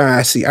 I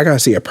gotta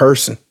see a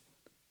person.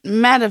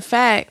 Matter of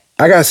fact,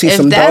 I gotta see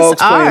some dogs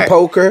playing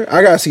poker.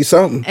 I gotta see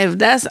something. If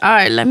that's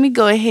art, let me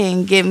go ahead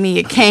and get me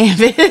a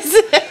canvas.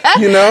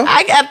 You know,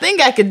 I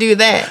think I could do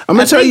that.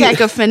 I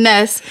could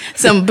finesse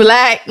some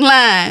black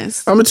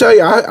lines. I'm gonna tell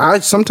you, I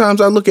sometimes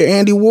I look at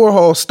Andy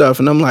Warhol stuff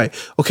and I'm like,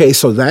 okay,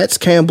 so that's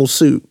Campbell's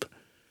soup.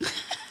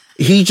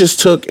 He just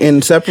took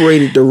and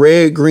separated the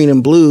red, green,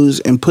 and blues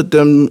and put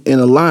them in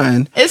a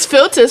line. It's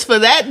filters for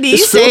that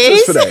these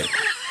days. Filters for that.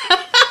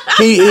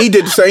 He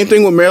did the same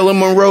thing with Marilyn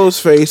Monroe's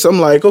face. I'm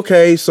like,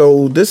 okay,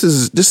 so this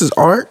is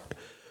art,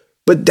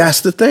 but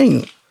that's the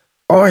thing.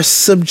 Our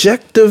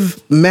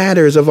subjective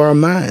matters of our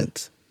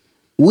minds.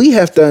 We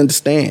have to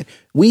understand.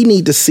 We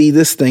need to see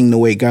this thing the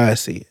way God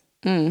sees it,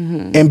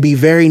 and be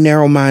very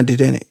narrow-minded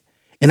in it.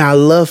 And I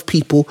love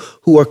people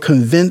who are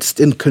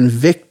convinced and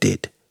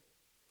convicted,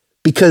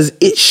 because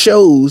it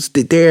shows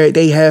that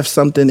they have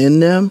something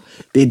in them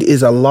that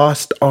is a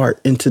lost art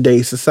in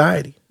today's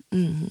society.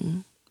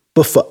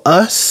 But for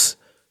us,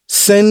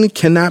 sin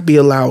cannot be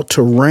allowed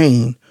to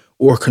reign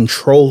or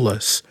control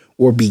us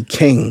or be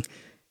king.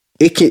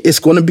 It's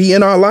going to be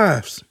in our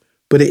lives,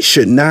 but it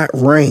should not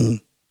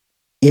reign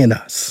in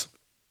us.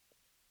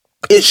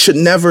 It should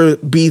never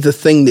be the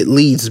thing that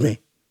leads me.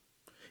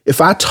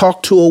 If I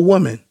talk to a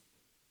woman,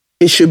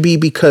 it should be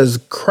because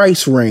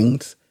Christ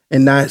reigns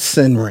and not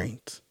sin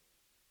reigns.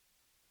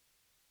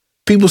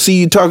 People see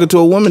you talking to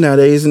a woman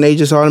nowadays and they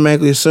just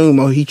automatically assume,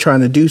 oh, he's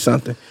trying to do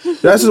something.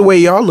 That's the way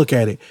y'all look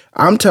at it.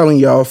 I'm telling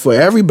y'all, for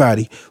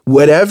everybody,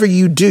 whatever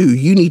you do,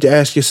 you need to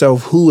ask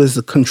yourself, who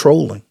is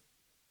controlling?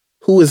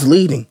 Who is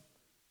leading?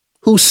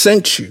 Who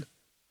sent you?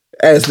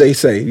 As they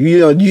say,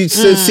 you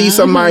see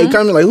somebody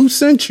coming, like, who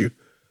sent you?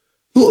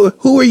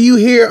 Who are you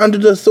here under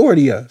the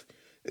authority of?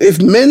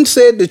 If men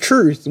said the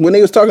truth when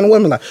they was talking to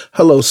women, like,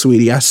 hello,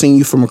 sweetie, I seen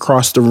you from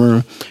across the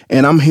room,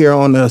 and I'm here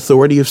on the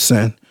authority of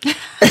sin.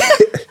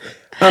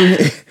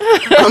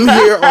 I'm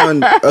here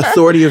on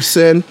authority of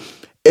sin.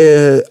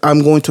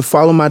 I'm going to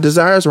follow my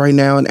desires right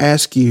now and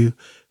ask you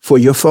for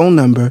your phone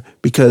number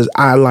because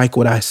I like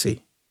what I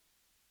see.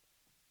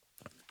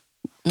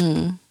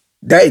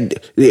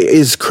 That,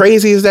 as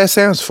crazy as that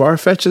sounds,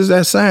 far-fetched as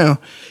that sound,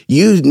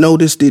 you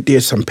notice that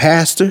there's some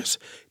pastors,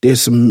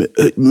 there's some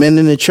men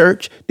in the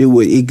church that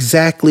would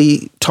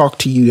exactly talk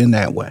to you in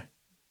that way.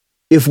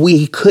 If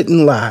we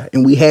couldn't lie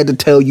and we had to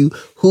tell you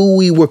who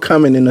we were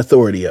coming in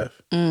authority of.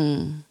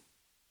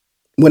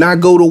 When I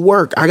go to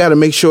work, I got to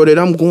make sure that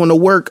I'm going to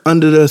work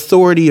under the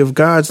authority of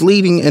God's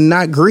leading and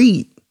not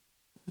greed.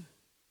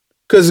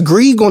 Because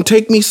greed going to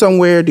take me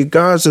somewhere that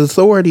God's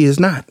authority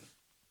is not.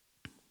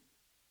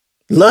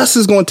 Lust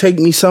is going to take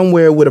me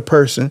somewhere with a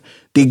person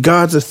that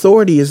God's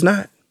authority is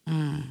not.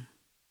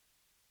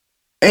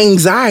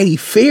 Anxiety,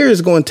 fear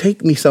is going to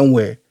take me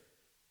somewhere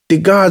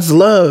that God's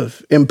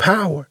love and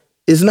power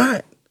is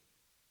not.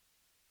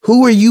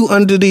 Who are you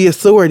under the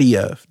authority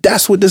of?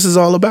 That's what this is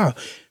all about.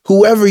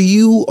 Whoever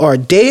you are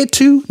dead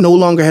to no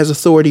longer has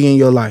authority in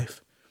your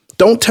life.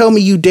 Don't tell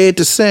me you dead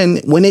to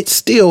sin when it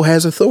still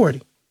has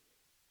authority.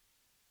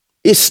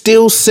 It's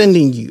still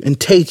sending you and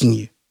taking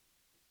you.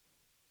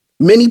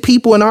 Many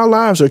people in our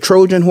lives are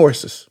Trojan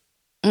horses.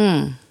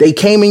 They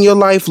came in your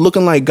life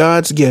looking like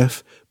God's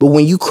gift, but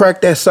when you crack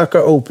that sucker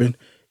open,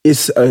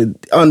 it's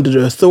under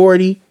the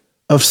authority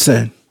of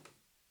sin.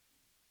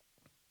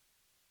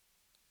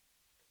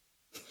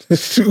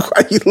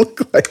 Why you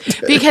look like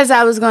that? Because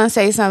I was going to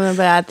say something,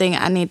 but I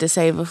think I need to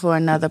save it for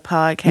another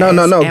podcast.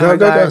 No. In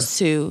regards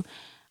to,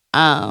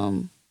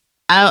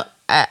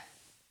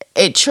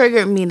 it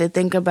triggered me to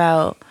think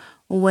about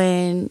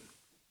when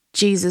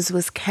Jesus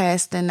was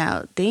casting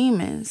out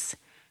demons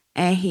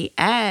and he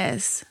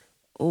asked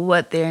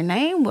what their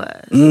name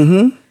was.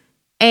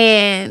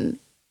 And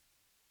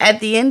at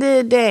the end of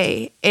the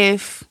day,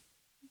 if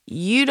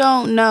you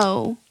don't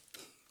know,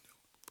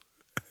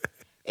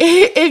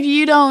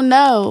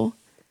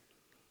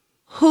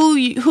 who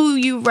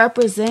you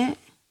represent,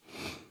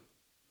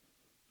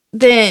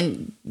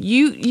 then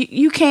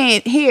you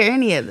can't hear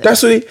any of that.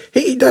 That's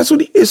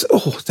what he is.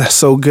 Oh, that's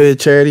so good,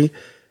 Charity.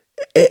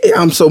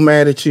 I'm so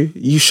mad at you.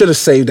 You should have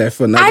saved that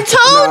for another. I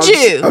told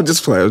you. I'm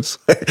just playing.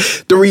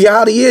 The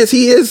reality is,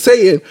 he is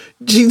saying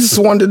Jesus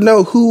wanted to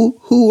know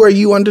who are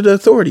you under the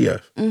authority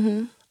of.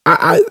 I'm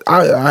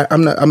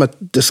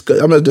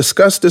gonna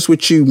discuss this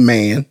with you,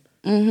 man,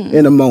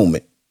 in a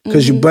moment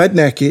because you butt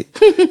naked.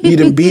 You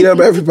done beat up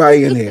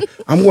everybody in here.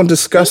 I'm going to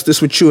discuss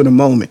this with you in a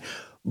moment,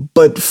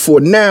 but for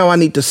now, I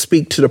need to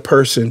speak to the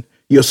person,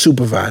 your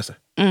supervisor.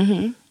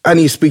 I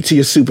need to speak to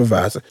your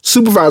supervisor.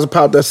 Supervisor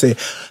popped up and said,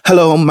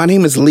 hello, my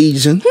name is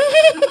Legion.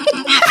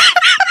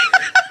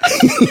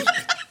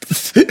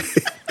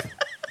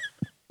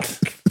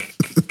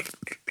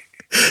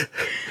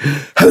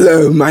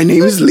 Hello, my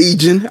name is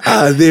Legion.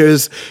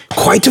 There's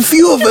quite a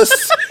few of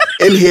us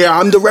in here.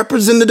 I'm the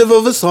representative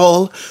of us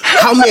all.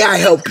 How may I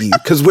help you?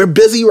 Because we're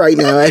busy right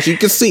now. As you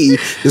can see,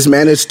 this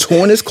man has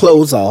torn his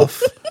clothes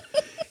off.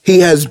 He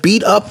has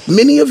beat up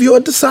many of your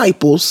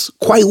disciples,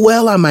 quite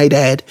well, I might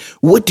add.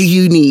 What do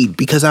you need?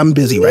 Because I'm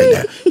busy right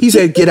now. He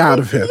said, get out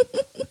of him.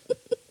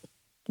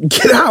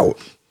 Get out.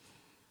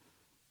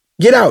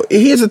 Get out.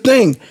 Here's the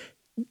thing.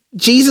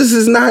 Jesus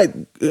is not,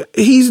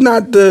 he's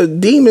not the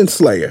demon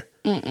slayer.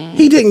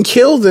 He didn't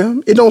kill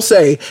them. It don't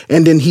say,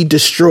 and then he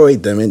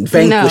destroyed them and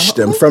vanquished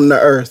them from the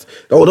earth.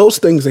 Oh, those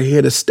things are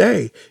here to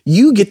stay.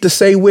 You get to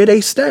say where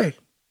they stay.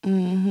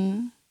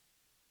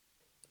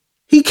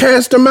 He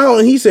cast them out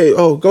and he said,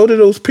 oh, go to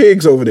those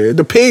pigs over there.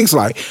 The pigs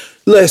like,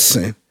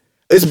 listen,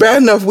 it's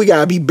bad enough we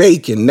got to be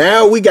baking.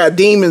 Now we got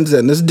demons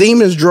in us.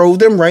 Demons drove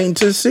them right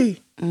into the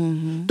sea.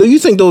 Do you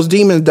think those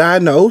demons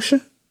died in the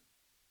ocean?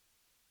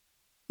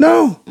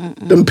 No.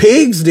 Them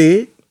pigs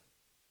did.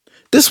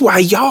 This is why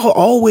y'all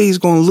always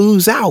going to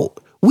lose out.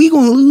 We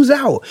going to lose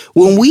out.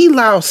 When we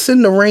allow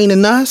sin to reign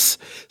in us,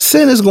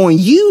 sin is going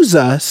to use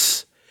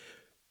us,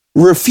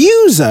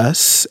 refuse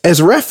us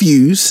as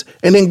refuse,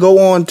 and then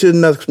go on to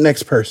the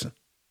next person.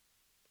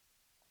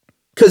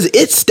 Because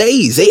it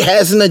stays. It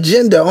has an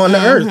agenda on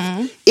the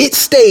earth. It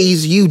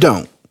stays, you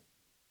don't.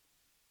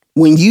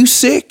 When you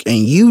sick and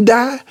you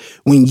die,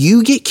 when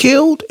you get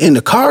killed in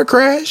a car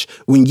crash,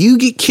 when you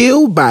get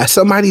killed by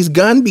somebody's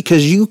gun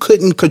because you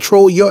couldn't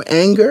control your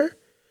anger,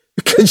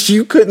 because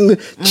you couldn't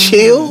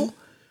chill,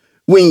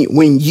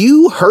 when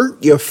you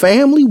hurt your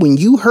family, when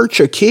you hurt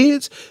your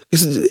kids,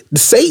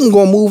 Satan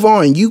gonna move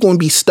on. You gonna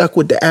be stuck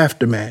with the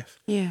aftermath.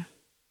 Yeah.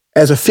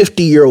 As a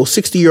 50-year-old,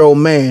 60-year-old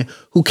man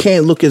who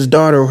can't look his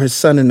daughter or his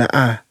son in the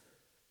eye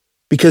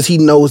because he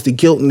knows the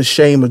guilt and the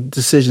shame of the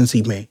decisions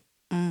he made.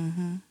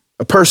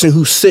 A person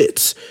who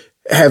sits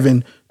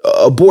having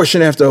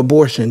abortion after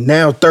abortion,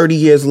 now 30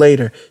 years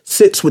later,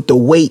 sits with the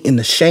weight and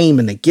the shame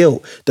and the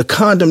guilt, the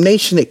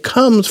condemnation that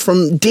comes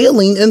from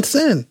dealing in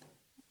sin.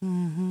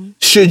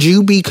 Should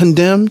you be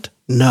condemned?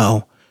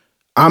 No.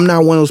 I'm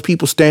not one of those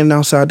people standing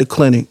outside the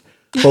clinic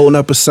holding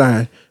up a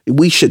sign.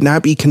 We should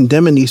not be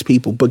condemning these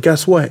people. But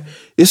guess what?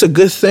 It's a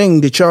good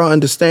thing that y'all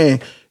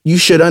understand. You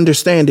should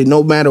understand that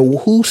no matter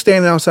who's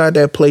standing outside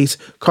that place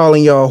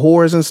calling y'all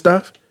whores and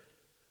stuff,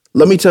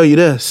 let me tell you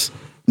this.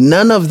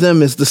 None of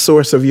them is the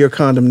source of your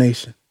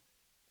condemnation.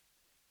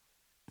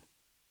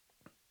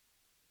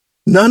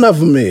 None of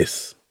them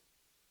is.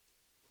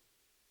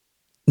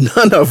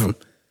 None of them.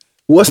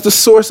 What's the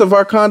source of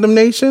our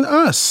condemnation?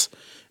 Us.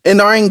 And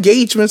our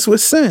engagements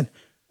with sin.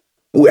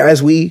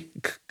 As we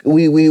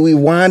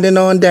winding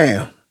on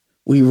down,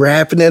 we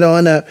wrapping it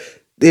on up.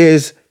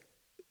 There's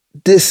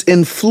this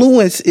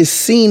influence is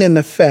seen in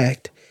the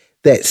fact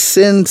that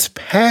sin's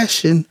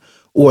passion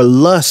or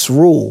lust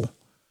rule,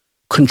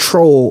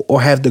 control,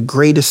 or have the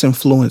greatest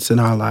influence in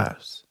our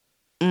lives.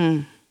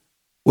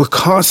 We're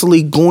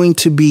constantly going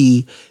to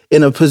be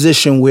in a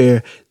position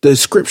where the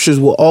scriptures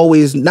will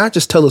always not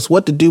just tell us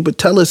what to do, but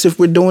tell us if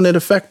we're doing it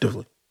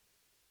effectively.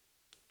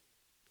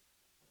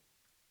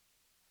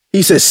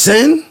 He says,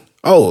 sin?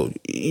 Oh,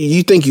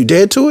 you think you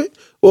dead to it?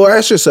 Well,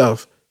 ask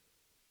yourself,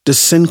 does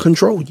sin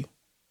control you?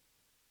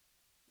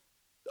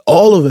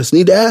 All of us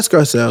need to ask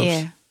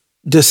ourselves,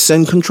 does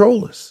sin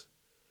control us?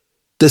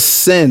 The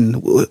sin,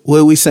 what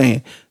are we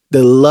saying?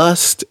 The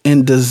lust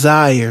and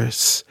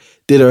desires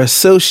that are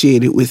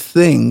associated with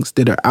things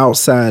that are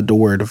outside the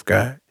word of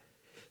God.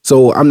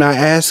 So I'm not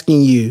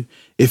asking you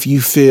if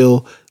you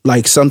feel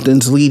like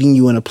something's leading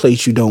you in a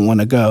place you don't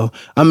want to go.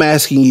 I'm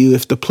asking you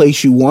if the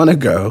place you want to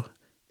go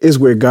is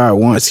where God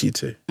wants you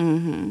to.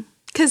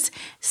 Because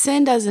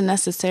sin doesn't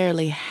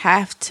necessarily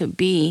have to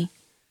be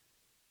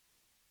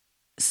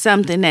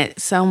something that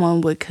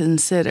someone would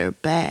consider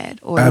bad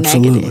or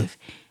negative.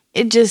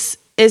 It just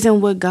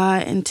isn't what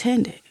God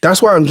intended.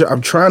 That's why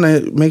I'm trying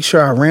to make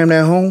sure I ram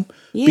that home.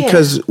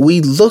 Because we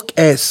look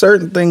at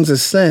certain things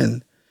as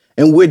sin,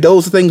 and where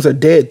those things are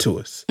dead to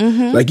us.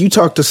 Like you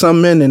talk to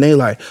some men and they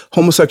like,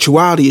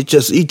 homosexuality, it's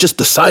just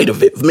the sight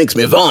of it makes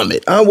me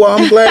vomit. Well,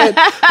 I'm glad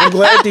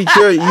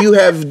that you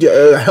have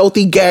a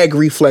healthy gag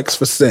reflex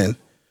for sin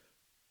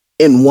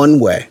in one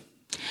way.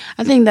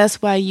 I think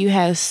that's why you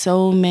have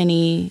so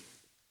many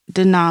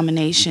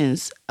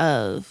denominations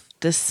of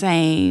the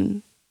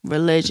same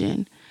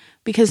religion,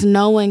 because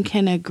no one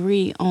can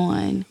agree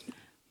on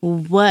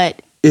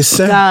what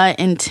God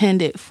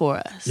intended for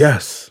us.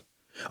 Yes.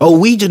 Oh,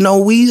 we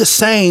the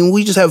same.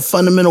 We just have a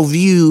fundamental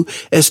view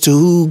as to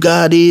who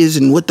God is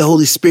and what the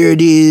Holy Spirit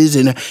is.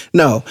 And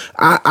no,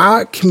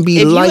 I can be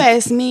if you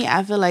ask me,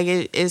 I feel like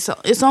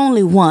it's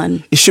only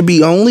one. It should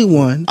be only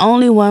one.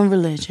 Only one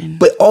religion.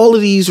 But all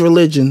of these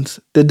religions,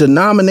 the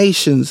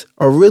denominations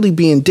are really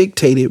being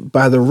dictated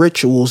by the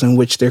rituals in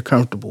which they're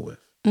comfortable with.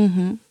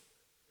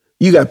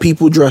 You got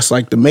people dressed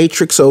like the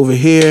Matrix over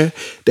here.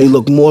 They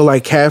look more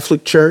like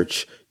Catholic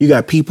Church. You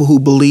got people who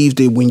believe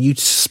that when you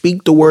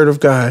speak the word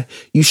of God,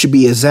 you should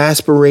be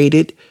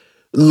exasperated,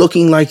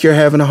 looking like you're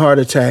having a heart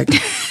attack,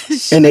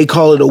 and they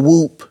call it a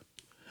whoop.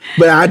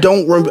 But I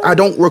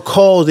don't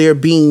recall there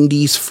being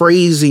these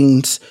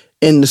phrasings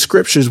in the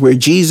scriptures where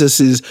Jesus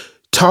is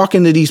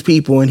talking to these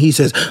people and he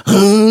says,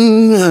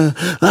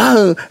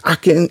 I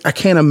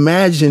can't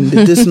imagine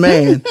that this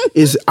man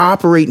is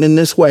operating in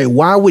this way.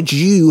 Why would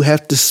you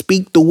have to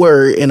speak the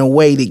word in a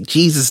way that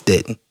Jesus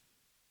didn't?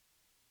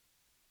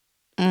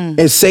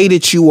 And say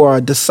that you are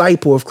a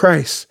disciple of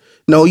Christ.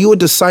 No, you're a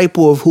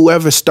disciple of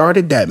whoever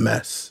started that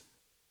mess.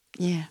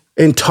 Yeah.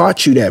 And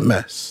taught you that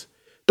mess.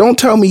 Don't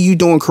tell me you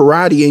doing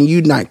karate and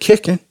you not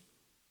kicking.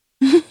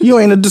 You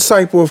ain't a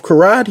disciple of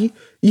karate.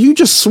 You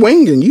just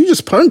swinging. You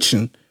just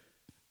punching.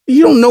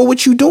 You don't know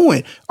what you're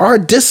doing. Our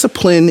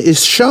discipline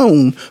is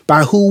shown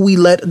by who we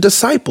let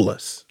disciple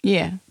us.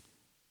 Yeah.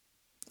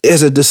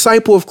 As a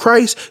disciple of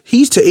Christ,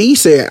 he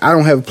said, I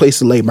don't have a place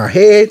to lay my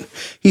head.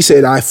 He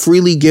said, I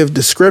freely give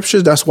the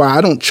scriptures. That's why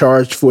I don't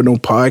charge for no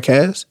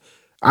podcast.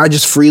 I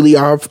just freely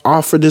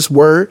offer this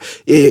word.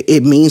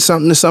 It means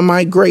something to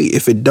somebody, great.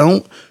 If it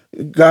don't,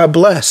 God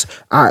bless.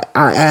 I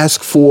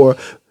ask for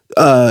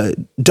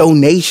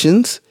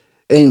donations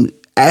and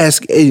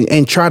ask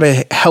and try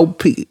to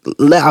help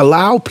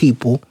allow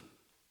people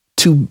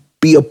to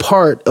be a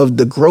part of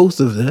the growth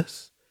of this.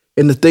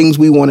 And the things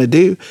we want to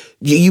do,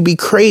 you'd be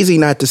crazy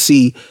not to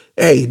see,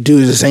 hey,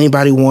 dude, does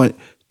anybody want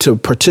to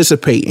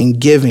participate in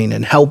giving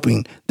and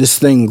helping this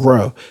thing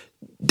grow?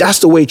 That's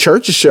the way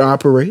churches should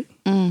operate.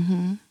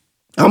 I'm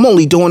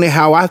only doing it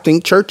how I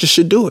think churches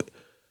should do it.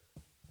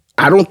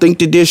 I don't think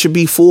that there should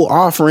be full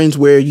offerings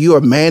where you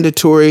are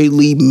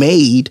mandatorily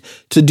made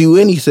to do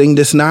anything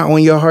that's not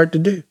on your heart to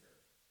do.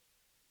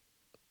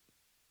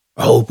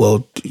 Oh,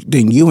 well,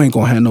 then you ain't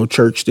going to have no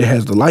church that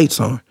has the lights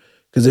on.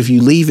 Because if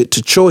you leave it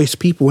to choice,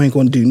 people ain't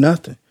going to do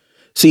nothing.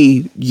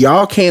 See,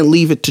 y'all can't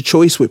leave it to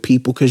choice with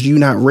people because you're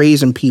not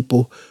raising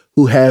people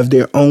who have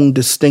their own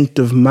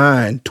distinctive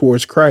mind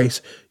towards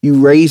Christ. You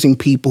raising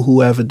people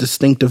who have a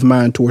distinctive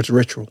mind towards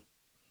ritual.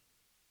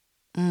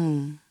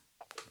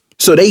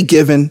 So they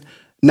giving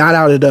not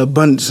out of the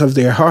abundance of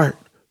their heart,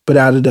 but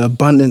out of the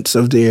abundance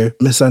of their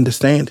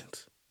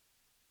misunderstandings.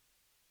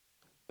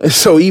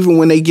 So even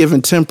when they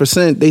giving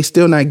 10%, they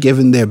still not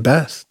giving their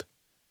best.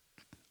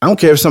 I don't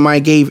care if somebody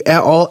gave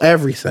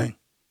everything.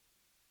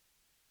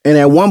 And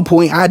at one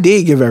point, I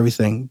did give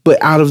everything,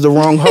 but out of the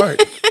wrong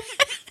heart.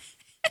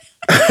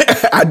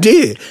 I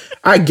did.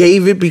 I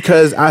gave it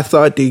because I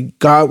thought that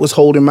God was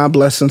holding my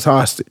blessings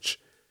hostage.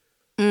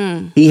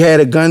 He had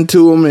a gun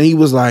to him and he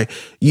was like,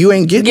 you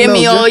ain't getting Give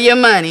me all your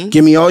money.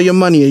 Give me all your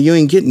money or you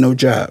ain't getting no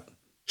job.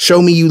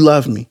 Show me you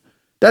love me.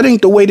 That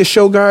ain't the way to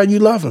show God you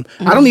love him.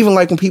 I don't even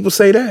like when people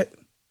say that.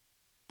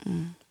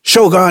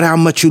 Show God how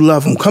much you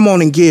love him. Come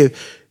on and give.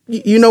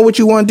 You know what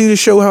you want to do to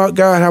show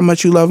God how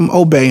much you love him?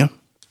 Obey him.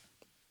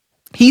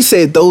 He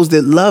said, those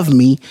that love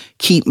me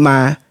keep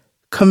my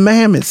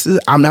commandments.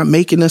 I'm not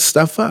making this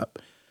stuff up.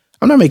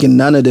 I'm not making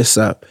none of this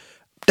up.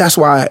 That's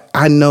why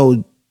I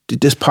know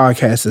that this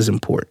podcast is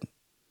important.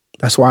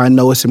 That's why I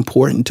know it's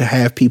important to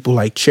have people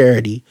like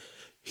Charity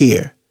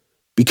here,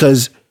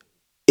 because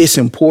it's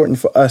important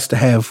for us to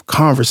have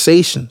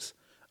conversations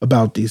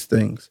about these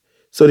things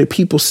so that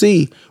people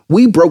see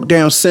we broke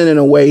down sin in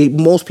a way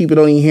most people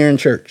don't even hear in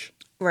church.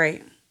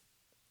 Right.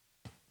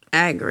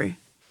 I agree.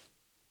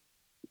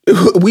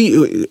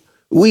 We're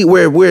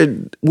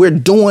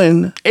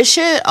doing. It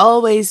should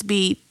always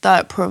be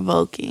thought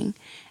provoking.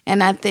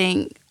 And I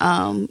think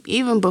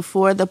even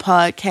before the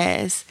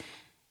podcast,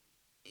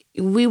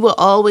 we will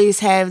always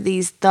have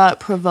these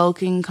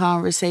thought-provoking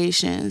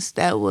conversations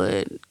that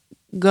would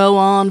go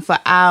on for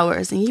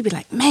hours. And you'd be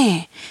like,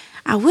 man,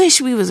 I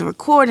wish we was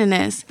recording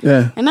this.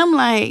 Yeah. And I'm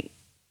like,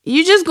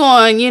 you just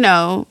going,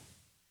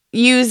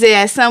 use it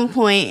at some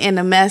point in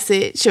a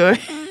message or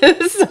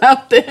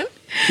something.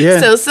 Yeah.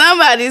 So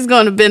somebody's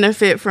going to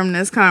benefit from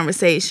this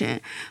conversation.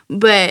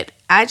 But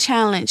I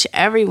challenge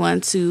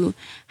everyone to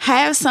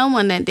have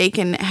someone that they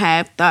can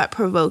have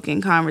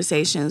thought-provoking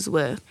conversations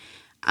with,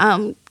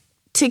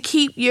 to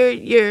keep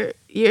your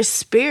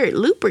spirit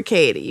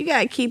lubricated. You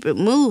got to keep it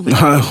moving.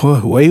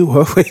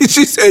 Wait.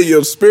 She said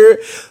your spirit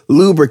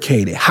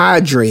lubricated,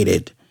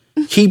 hydrated.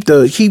 Keep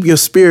your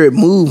spirit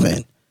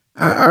moving.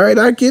 All right,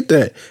 I get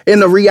that.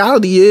 And the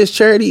reality is,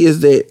 Charity,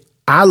 is that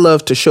I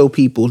love to show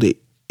people that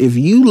if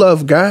you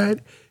love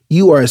God,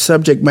 you are a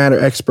subject matter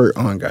expert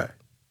on God.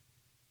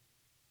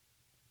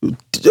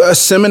 A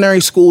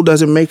seminary school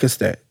doesn't make us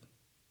that.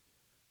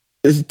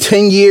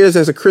 10 years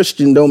as a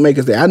Christian don't make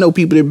us that. I know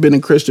people that have been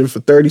a Christian for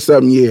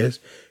 30-something years,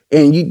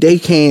 and they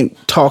can't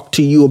talk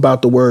to you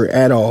about the word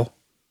at all.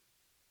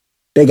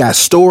 They got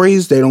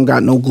stories. They don't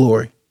got no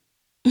glory.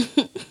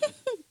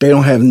 They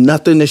don't have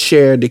nothing to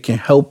share that can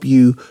help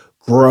you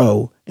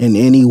grow in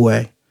any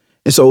way.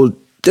 And so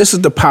this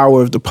is the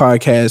power of the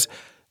podcast.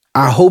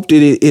 I hope that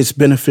it's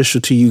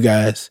beneficial to you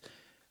guys.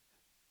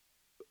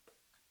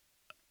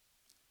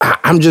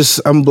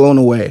 I'm blown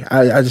away.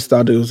 I just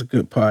thought it was a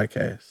good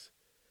podcast.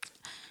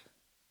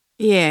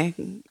 Yeah,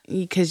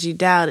 because you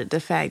doubted the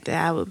fact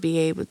that I would be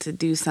able to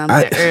do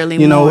something early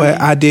morning. You know what?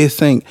 I did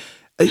think,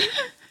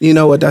 you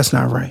know what? That's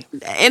not right.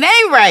 It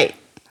ain't right.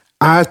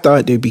 I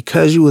thought that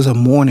because you was a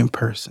morning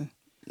person,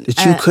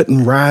 that you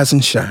couldn't rise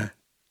and shine.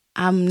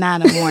 I'm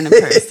not a morning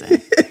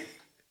person.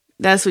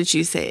 That's what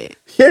you said.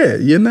 Yeah,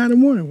 you're not a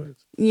morning person.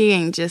 You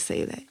ain't just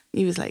say that.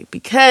 You was like,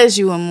 because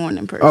you a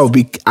morning person. Oh,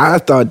 I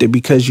thought that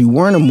because you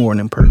weren't a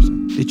morning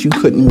person, that you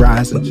couldn't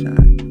rise and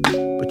shine.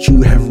 But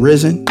you have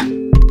risen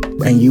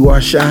and you are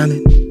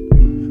shining.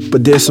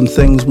 But there's some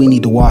things we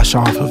need to wash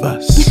off of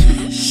us.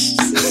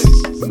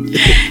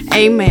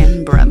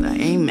 Amen, brother.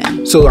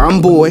 Amen. So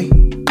I'm boy.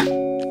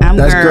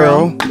 That's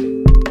girl.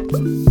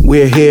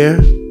 We're here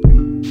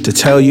to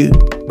tell you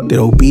that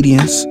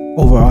obedience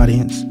over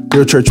audience.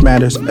 Real Church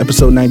Matters,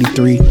 episode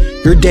 93.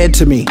 You're dead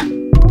to me.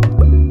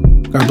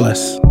 God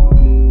bless.